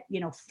can get,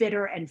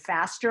 fitter and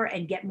faster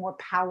and get more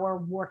power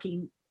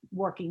working,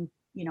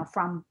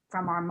 from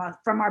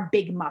our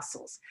big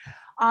muscles.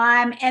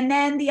 And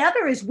then the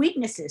other is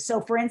weaknesses.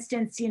 So for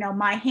instance,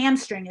 my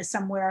hamstring is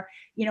somewhere,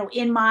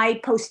 in my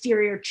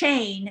posterior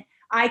chain.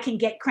 I can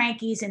get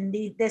crankies and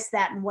this,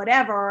 that, and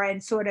whatever.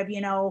 And sort of,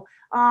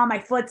 my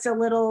foot's a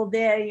little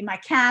there, my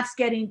calf's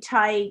getting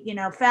tight,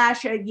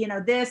 fascia,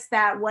 this,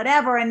 that,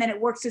 whatever. And then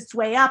it works its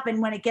way up. And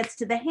when it gets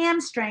to the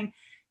hamstring,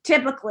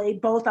 typically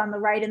both on the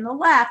right and the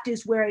left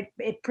is where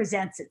it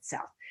presents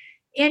itself.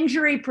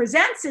 Injury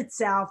presents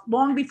itself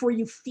long before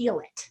you feel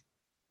it.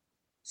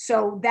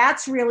 So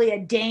that's really a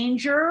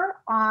danger.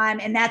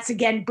 And that's,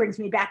 again, brings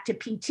me back to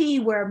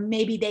PT, where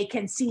maybe they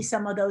can see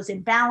some of those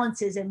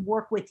imbalances and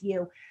work with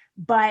you.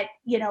 But,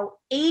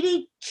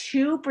 82%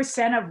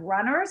 of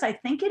runners, I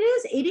think it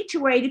is 82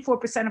 or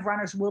 84% of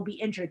runners will be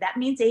injured. That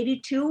means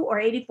 82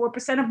 or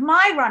 84% of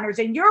my runners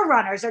and your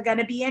runners are going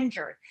to be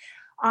injured.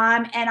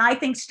 And I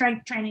think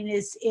strength training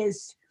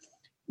is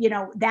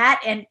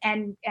that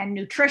and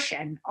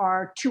nutrition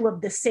are two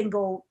of the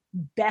single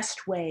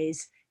best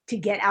ways to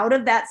get out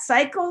of that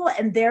cycle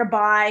and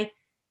thereby,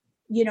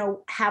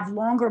 have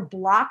longer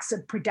blocks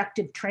of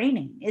productive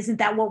training. Isn't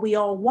that what we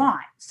all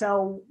want?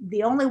 So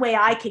the only way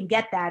I can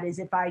get that is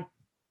if I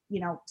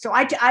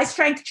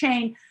strength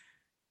train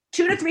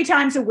 2 to 3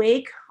 times a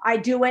week. I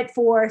do it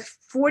for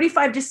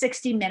 45 to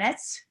 60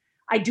 minutes.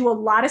 I do a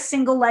lot of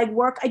single leg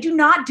work. I do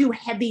not do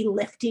heavy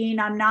lifting.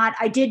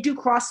 I did do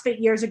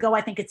CrossFit years ago.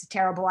 I think it's a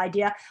terrible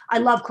idea. I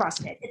love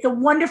CrossFit. It's a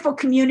wonderful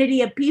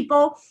community of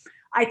people.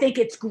 I think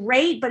it's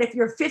great, but if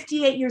you're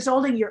 58 years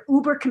old and you're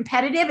uber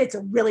competitive, it's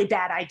a really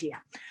bad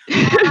idea.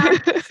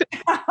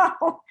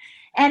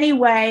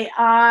 Anyway,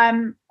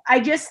 I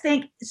just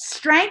think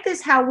strength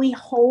is how we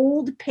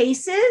hold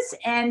paces,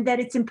 and that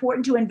it's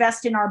important to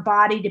invest in our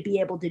body to be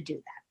able to do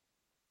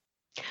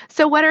that.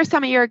 So what are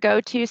some of your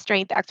go-to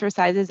strength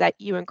exercises that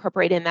you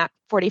incorporate in that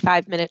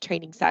 45-minute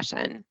training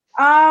session?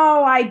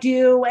 Oh, I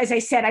do. As I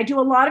said, I do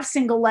a lot of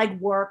single leg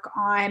work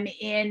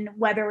in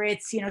whether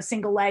it's,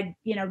 single leg,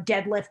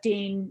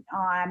 deadlifting,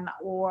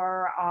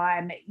 or,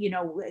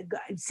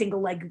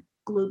 single leg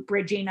glute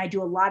bridging. I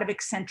do a lot of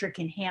eccentric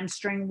and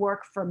hamstring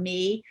work for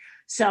me.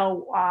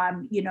 So,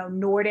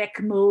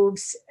 Nordic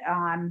moves,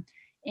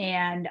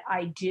 and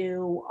I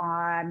do,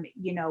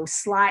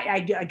 slide.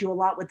 I do a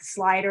lot with the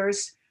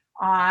sliders,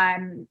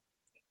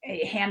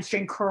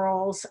 hamstring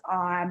curls,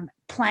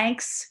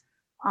 planks.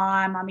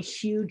 I'm a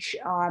huge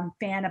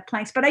fan of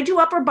planks, but I do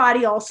upper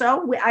body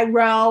also. I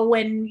row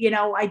and,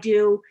 I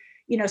do,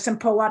 some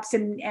pull-ups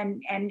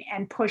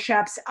and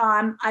push-ups.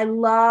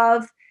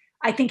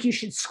 I think you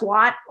should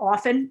squat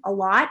often, a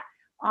lot.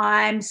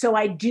 So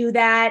I do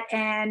that,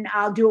 and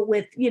I'll do it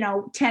with,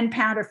 10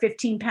 pound or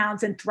 15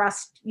 pounds and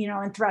thrust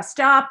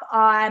up.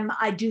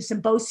 I do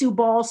some Bosu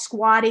ball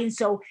squatting.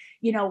 So,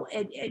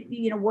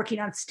 working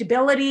on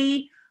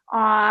stability,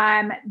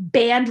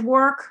 band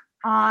work,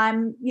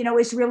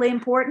 is really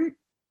important.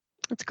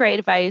 That's great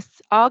advice.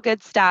 All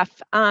good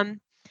stuff.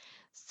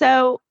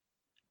 So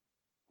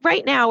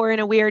right now we're in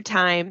a weird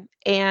time,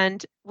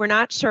 and we're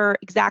not sure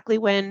exactly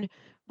when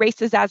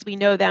races as we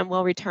know them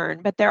will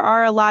return, but there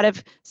are a lot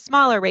of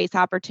smaller race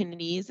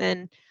opportunities.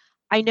 And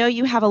I know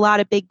you have a lot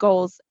of big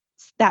goals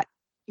that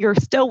you're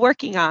still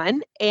working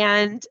on.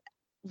 And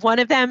one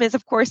of them is,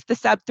 of course, the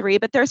sub 3,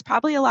 but there's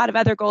probably a lot of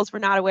other goals we're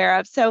not aware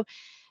of. So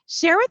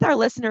share with our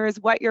listeners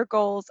what your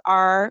goals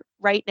are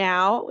right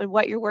now and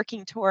what you're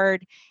working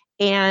toward,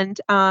 and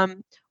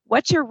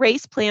what your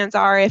race plans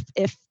are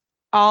if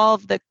all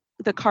of the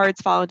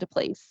cards fall into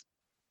place.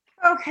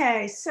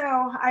 Okay, so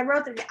I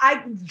wrote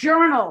I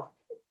journal.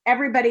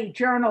 Everybody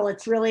journal.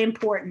 It's really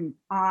important.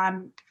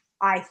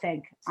 I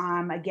think,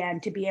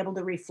 again, to be able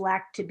to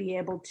reflect, to be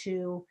able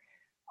to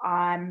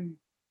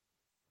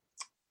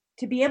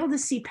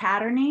see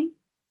patterning.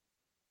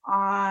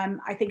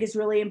 I think is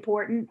really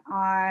important.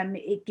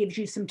 It gives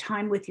you some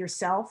time with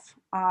yourself,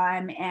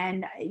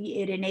 and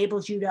it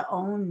enables you to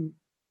own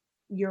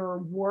your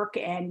work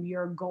and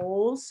your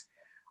goals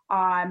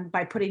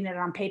by putting it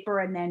on paper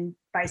and then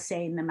by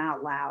saying them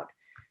out loud.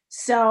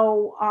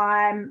 So,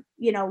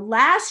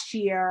 last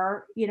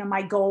year,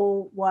 my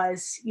goal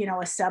was,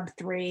 a sub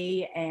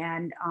 3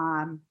 and,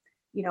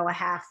 a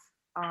half,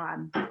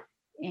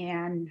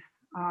 and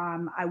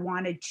I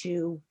wanted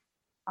to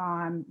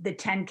the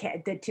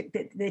 10K,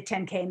 the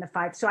 10K and the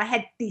 5. So I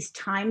had these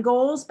time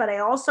goals, but I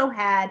also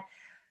had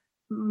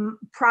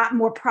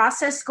more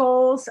process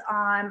goals.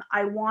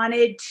 I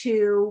wanted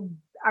to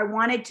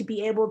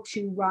be able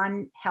to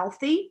run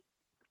healthy.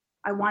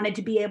 I wanted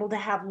to be able to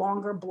have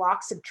longer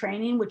blocks of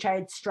training, which I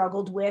had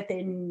struggled with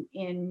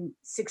in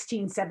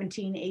 16,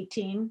 17,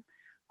 18.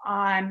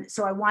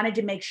 So I wanted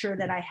to make sure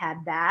that I had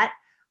that.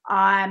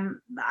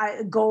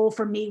 A goal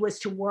for me was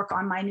to work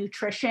on my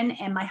nutrition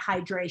and my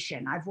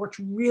hydration. I've worked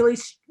really,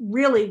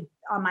 really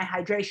on my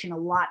hydration a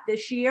lot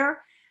this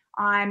year.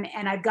 And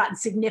I've gotten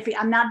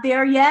significant. I'm not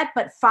there yet,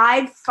 but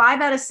five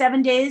out of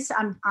 7 days,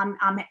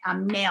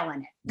 I'm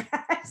nailing it.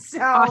 So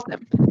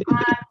awesome.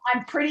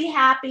 I'm pretty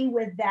happy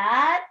with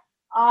that.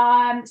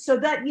 So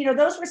that,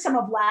 those were some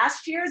of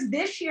last year's.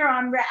 This year,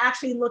 I'm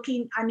actually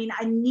looking. I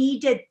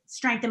need to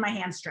strengthen my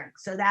hamstring,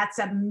 so that's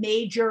a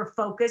major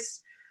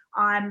focus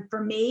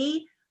for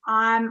me.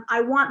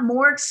 I want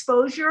more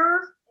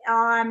exposure,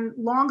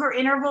 longer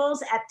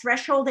intervals at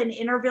threshold and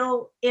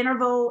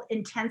interval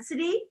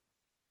intensity.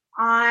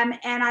 And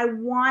I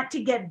want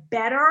to get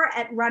better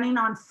at running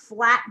on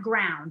flat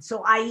ground.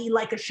 So i.e.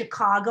 like a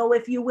Chicago,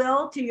 if you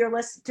will,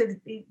 to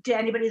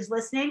anybody who's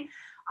listening.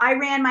 I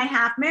ran my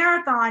half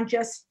marathon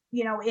just,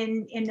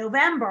 in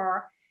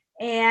November.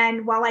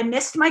 And while I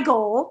missed my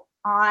goal,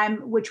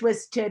 which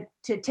was to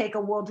take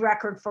a world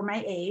record for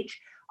my age,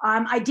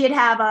 I did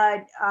have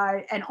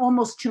an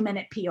almost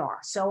 2-minute PR.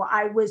 So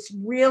I was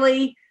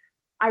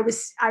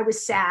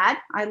sad.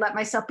 I let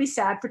myself be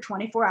sad for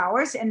 24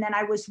 hours, and then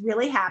I was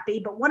really happy.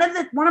 But one of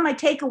my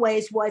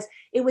takeaways was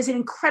it was an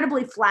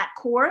incredibly flat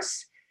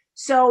course.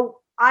 So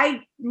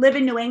I live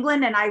in New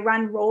England and I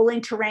run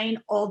rolling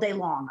terrain all day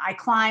long. I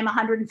climb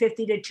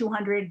 150 to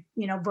 200,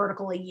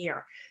 vertical a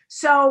year.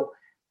 So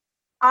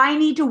I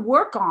need to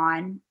work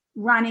on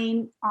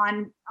running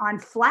on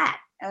flat.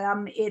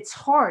 It's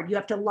hard. You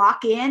have to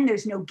lock in.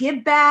 There's no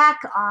give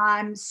back.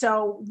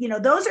 So,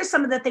 those are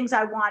some of the things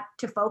I want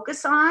to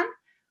focus on.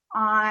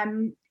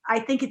 I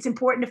think it's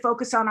important to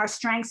focus on our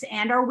strengths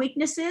and our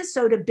weaknesses.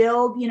 So to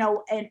build,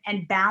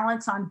 and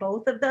balance on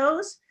both of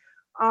those.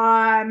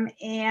 And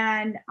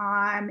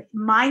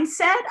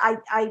mindset,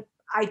 I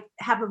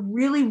have a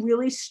really,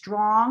 really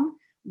strong,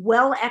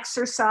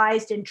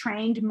 well-exercised and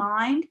trained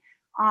mind.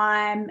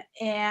 And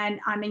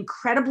I'm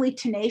incredibly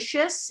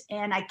tenacious,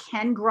 and I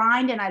can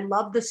grind, and I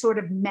love the sort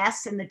of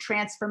mess and the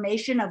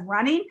transformation of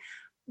running,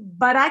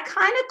 but I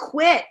kind of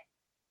quit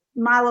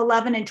mile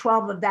 11 and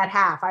 12 of that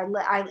half. I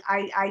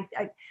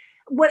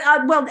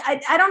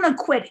don't know,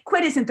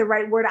 quit isn't the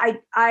right word.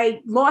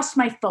 I lost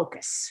my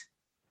focus.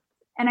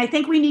 And I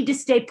think we need to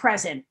stay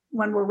present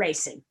when we're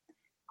racing.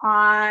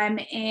 I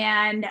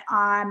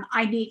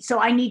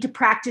need to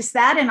practice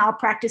that, and I'll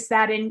practice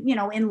that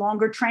in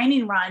longer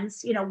training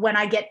runs, when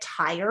I get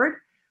tired,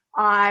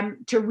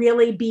 to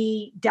really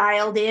be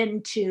dialed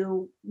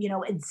into,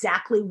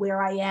 exactly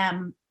where I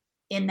am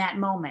in that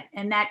moment.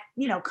 And that,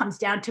 comes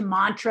down to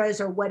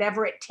mantras or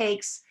whatever it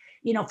takes.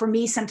 For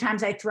me,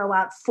 sometimes I throw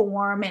out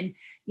form and,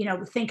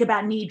 think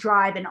about knee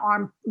drive and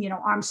arm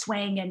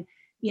swing and,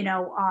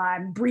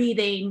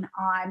 breathing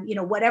on,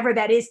 whatever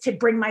that is to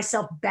bring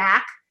myself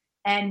back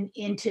and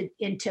into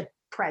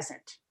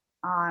present.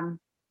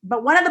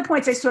 But one of the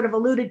points I sort of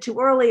alluded to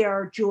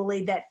earlier,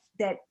 Julie,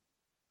 that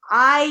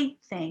I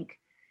think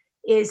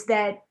is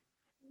that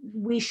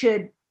we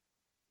should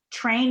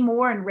train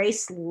more and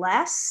race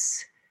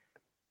less.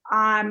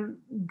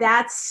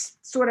 That's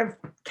sort of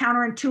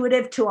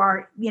counterintuitive to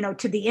our,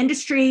 to the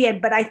industry.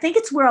 But I think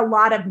it's where a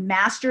lot of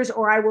masters,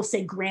 or I will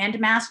say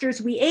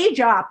grandmasters, we age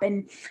up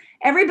and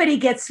everybody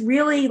gets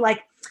really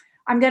like,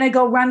 I'm going to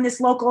go run this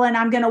local and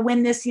I'm going to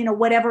win this,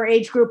 whatever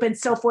age group and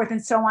so forth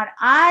and so on.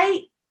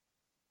 I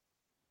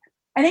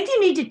think you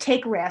need to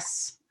take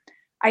risks.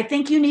 I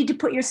think you need to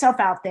put yourself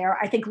out there.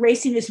 I think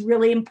racing is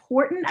really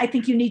important. I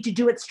think you need to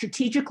do it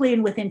strategically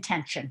and with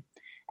intention.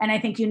 And I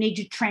think you need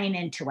to train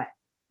into it.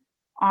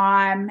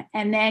 And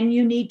then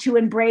you need to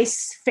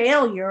embrace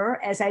failure,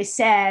 as I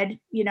said,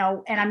 and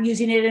I'm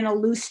using it in a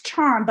loose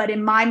term, but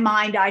in my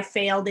mind, I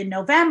failed in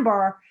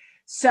November.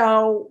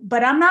 So,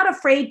 but I'm not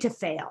afraid to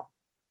fail.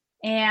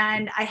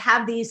 And I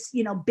have these,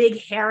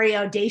 big, hairy,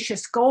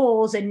 audacious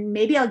goals, and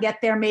maybe I'll get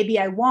there, maybe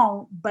I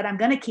won't, but I'm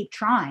going to keep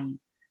trying.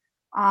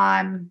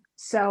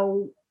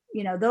 So,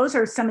 those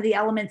are some of the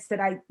elements that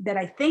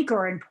I think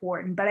are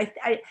important. But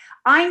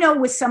I know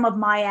with some of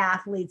my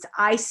athletes,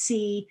 I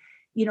see,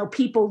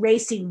 people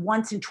racing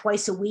once and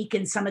twice a week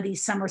in some of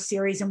these summer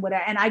series and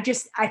whatever. And I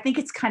think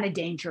it's kind of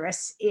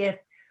dangerous if,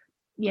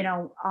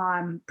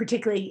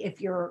 particularly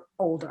if you're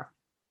older.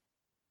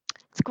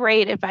 It's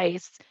great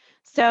advice.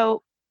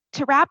 So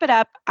to wrap it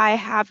up, I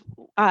have,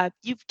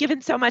 you've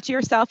given so much of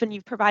yourself and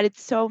you've provided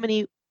so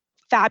many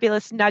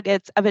fabulous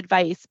nuggets of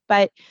advice,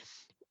 but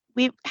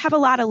we have a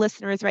lot of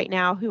listeners right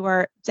now who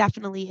are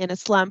definitely in a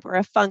slump or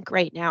a funk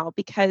right now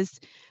because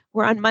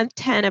we're on month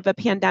 10 of a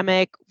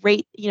pandemic.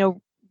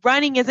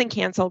 Running isn't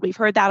canceled. We've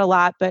heard that a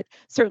lot, but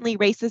certainly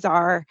races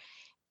are.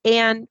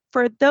 And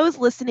for those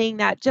listening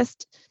that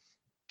just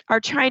are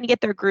trying to get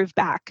their groove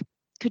back,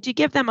 could you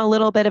give them a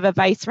little bit of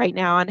advice right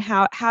now on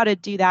how to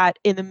do that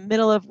in the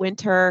middle of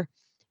winter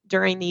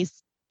during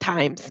these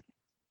times?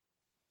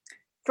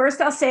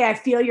 First, I'll say I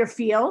feel your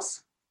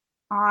feels.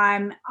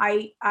 I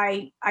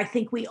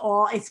think we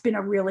all, it's been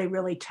a really,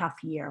 really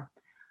tough year.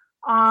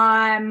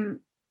 I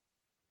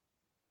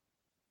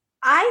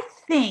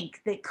think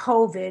that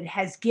COVID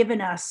has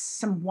given us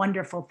some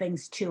wonderful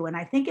things too. And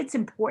I think it's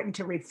important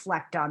to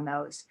reflect on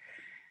those.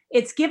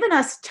 It's given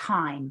us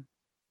time.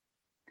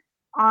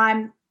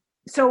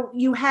 So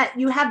you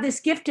have this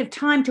gift of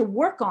time to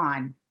work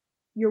on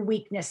your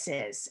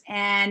weaknesses.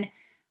 And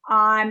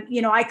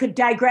I could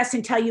digress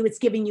and tell you it's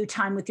giving you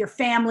time with your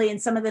family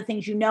and some of the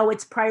things,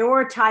 it's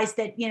prioritized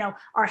that,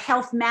 our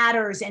health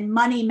matters and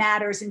money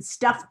matters and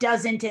stuff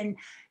doesn't. And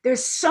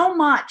there's so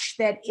much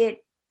that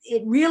it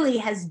really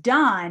has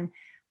done.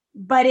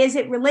 But as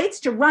it relates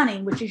to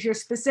running, which is your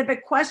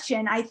specific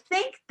question, I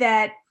think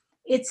that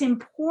it's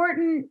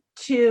important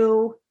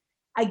to,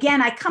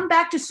 again, I come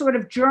back to sort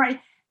of journey,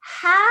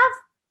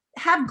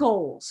 have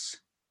goals,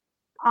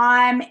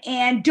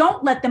 and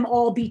don't let them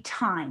all be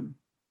time.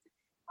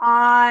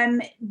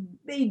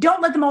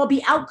 Don't let them all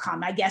be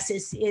outcome, I guess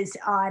is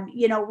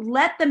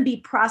let them be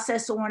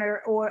process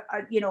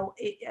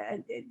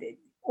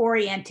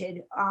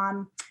oriented.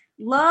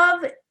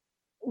 Love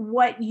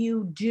what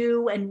you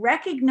do and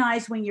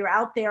recognize when you're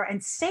out there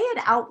and say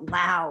it out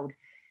loud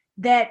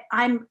that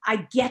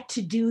I get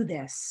to do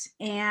this.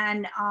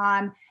 And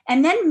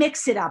then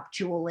mix it up,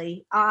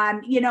 Julie.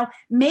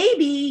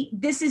 Maybe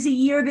this is a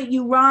year that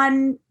you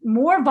run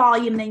more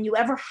volume than you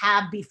ever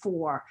have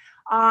before.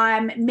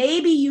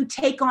 Maybe you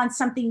take on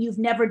something you've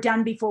never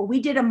done before. We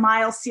did a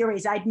mile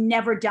series. I'd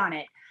never done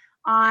it.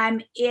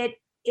 It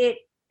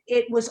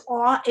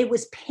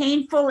was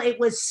painful. It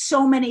was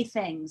so many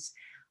things.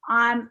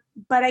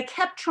 But I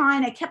kept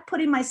trying. I kept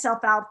putting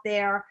myself out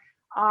there.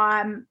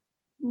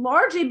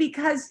 Largely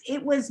because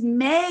it was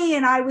May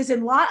and I was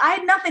in I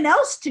had nothing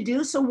else to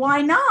do, so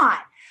why not?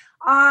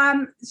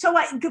 So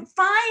I could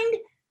find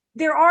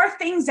there are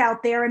things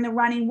out there in the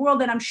running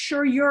world, and I'm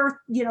sure you're,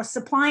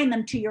 supplying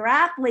them to your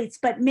athletes,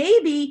 but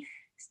maybe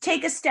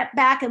take a step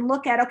back and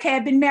look at, okay,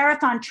 I've been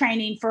marathon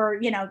training for,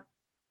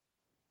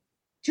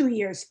 2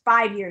 years,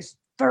 5 years,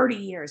 30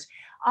 years.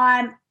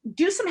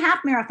 Do some half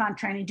marathon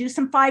training, do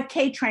some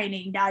 5K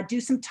training,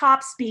 do some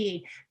top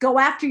speed, go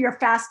after your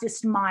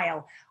fastest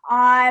mile.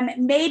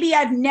 Maybe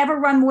I've never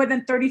run more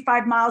than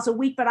 35 miles a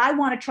week, but I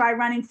want to try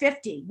running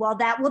 50. Well,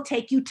 that will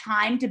take you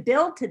time to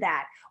build to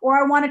that. Or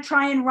I want to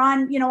try and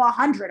run,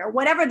 100 or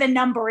whatever the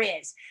number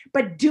is,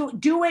 but do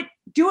it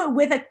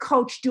with a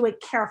coach, do it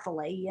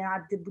carefully.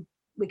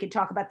 We could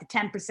talk about the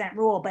 10%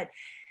 rule, but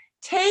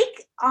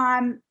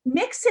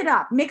mix it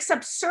up, mix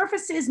up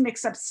surfaces,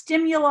 mix up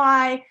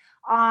stimuli,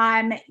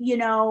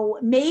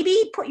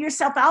 maybe put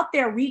yourself out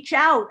there, reach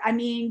out.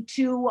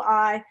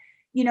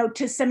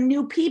 To some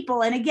new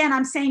people. And again,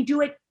 I'm saying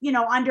do it,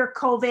 under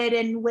COVID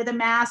and with a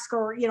mask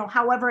or,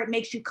 however it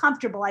makes you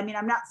comfortable.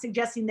 I'm not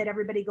suggesting that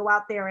everybody go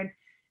out there and,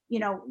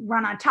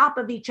 run on top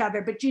of each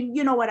other, but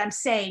you know what I'm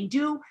saying.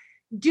 Do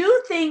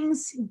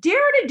things,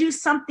 dare to do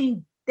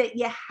something that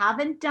you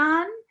haven't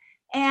done.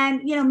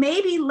 And,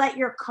 maybe let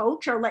your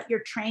coach or let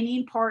your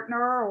training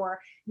partner or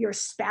your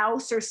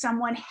spouse or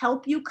someone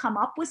help you come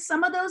up with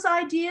some of those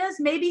ideas.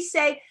 Maybe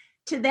say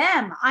to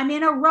them, I'm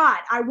in a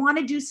rut. I want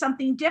to do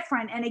something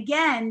different. And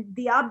again,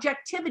 the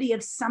objectivity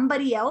of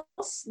somebody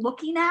else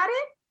looking at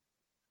it.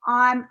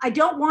 I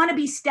don't want to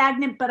be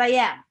stagnant, but I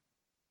am.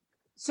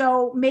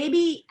 So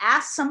maybe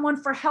ask someone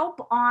for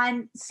help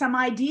on some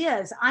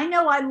ideas. I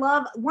know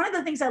one of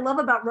the things I love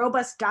about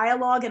robust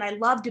dialogue and I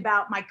loved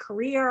about my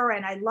career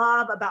and I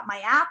love about my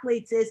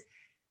athletes is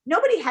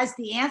nobody has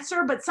the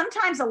answer, but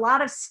sometimes a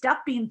lot of stuff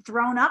being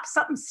thrown up,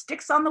 something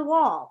sticks on the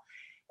wall.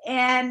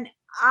 And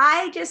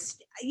I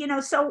just,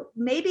 so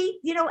maybe,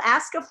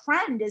 ask a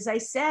friend, as I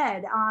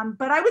said,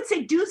 but I would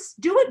say do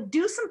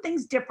some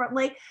things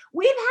differently.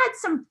 We've had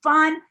some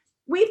fun.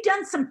 We've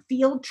done some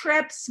field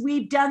trips.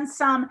 We've done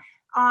some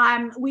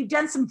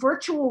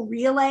virtual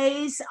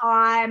relays.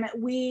 And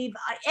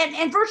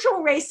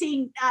virtual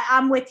racing,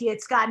 I'm with you.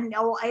 It's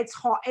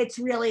hard. It's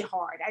really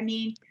hard.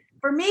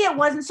 For me, it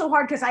wasn't so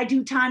hard because I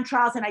do time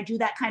trials and I do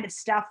that kind of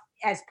stuff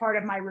as part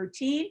of my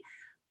routine.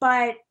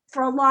 But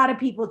for a lot of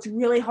people, it's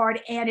really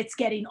hard and it's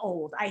getting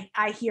old.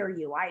 I hear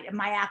you.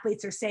 My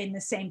athletes are saying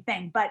the same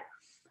thing. But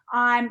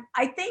I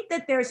think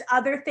that there's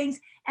other things.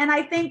 And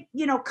I think,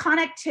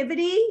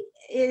 connectivity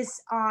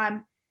is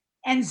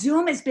and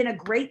Zoom has been a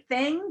great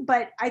thing,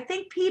 but I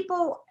think we've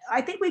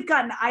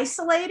gotten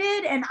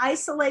isolated, and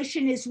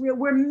isolation is real.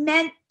 We're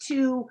meant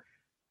to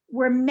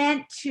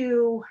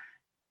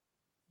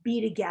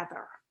be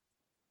together.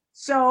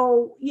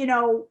 So,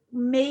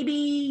 maybe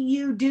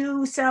you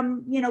do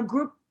some,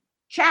 group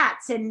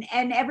chats and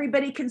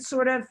everybody can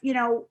sort of,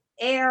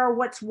 air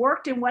what's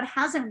worked and what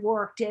hasn't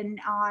worked and,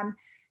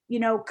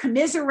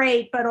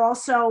 commiserate, but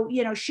also,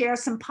 share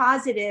some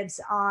positives,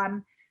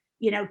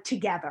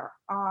 together.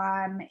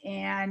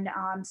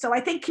 So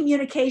I think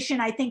communication,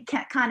 I think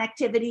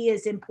connectivity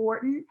is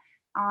important.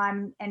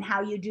 and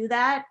how you do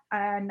that.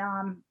 And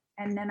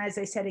then, as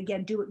I said,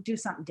 again, do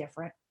something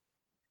different.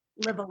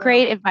 Live a little.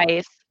 Great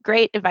advice.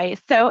 Great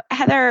advice. So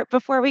Heather,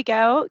 before we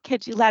go,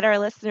 could you let our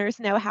listeners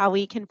know how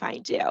we can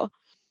find you?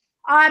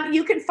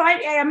 You can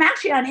find, I'm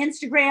actually on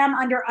Instagram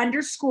under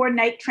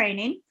 _Night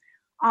Training.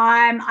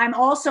 I'm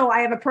also, I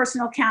have a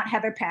personal account,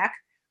 Heather Peck.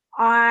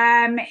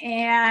 And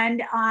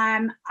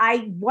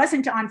I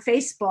wasn't on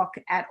Facebook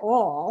at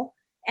all,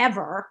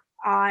 ever,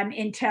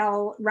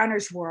 until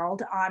Runner's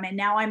World. And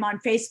now I'm on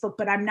Facebook,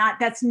 but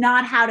that's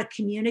not how to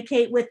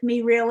communicate with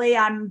me, really.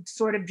 I'm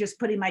sort of just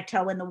putting my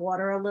toe in the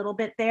water a little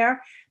bit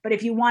there. But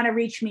if you want to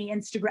reach me,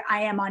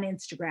 I am on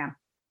Instagram.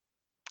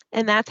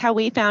 And that's how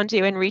we found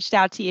you and reached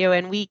out to you.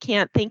 And we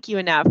can't thank you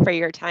enough for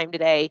your time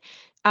today.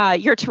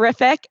 You're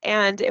terrific.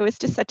 And it was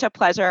just such a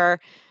pleasure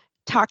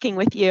talking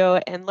with you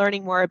and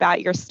learning more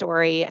about your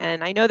story.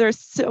 And I know there's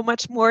so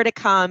much more to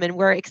come, and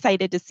we're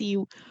excited to see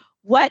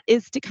what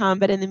is to come.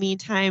 But in the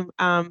meantime,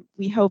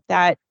 we hope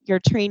that your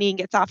training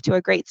gets off to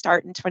a great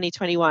start in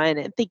 2021.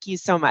 And thank you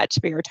so much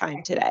for your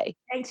time today.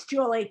 Thanks,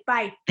 Julie.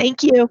 Bye.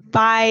 Thank you.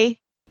 Bye.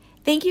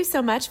 Thank you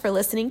so much for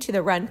listening to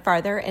the Run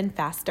Farther and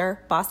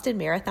Faster Boston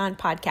Marathon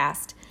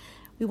podcast.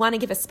 We want to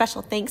give a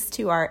special thanks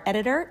to our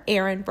editor,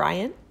 Aaron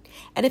Bryant.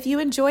 And if you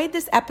enjoyed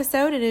this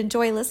episode and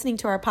enjoy listening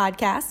to our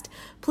podcast,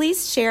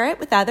 please share it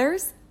with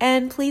others,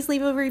 and please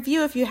leave a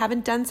review if you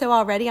haven't done so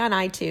already on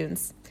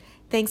iTunes.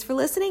 Thanks for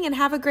listening and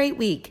have a great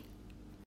week.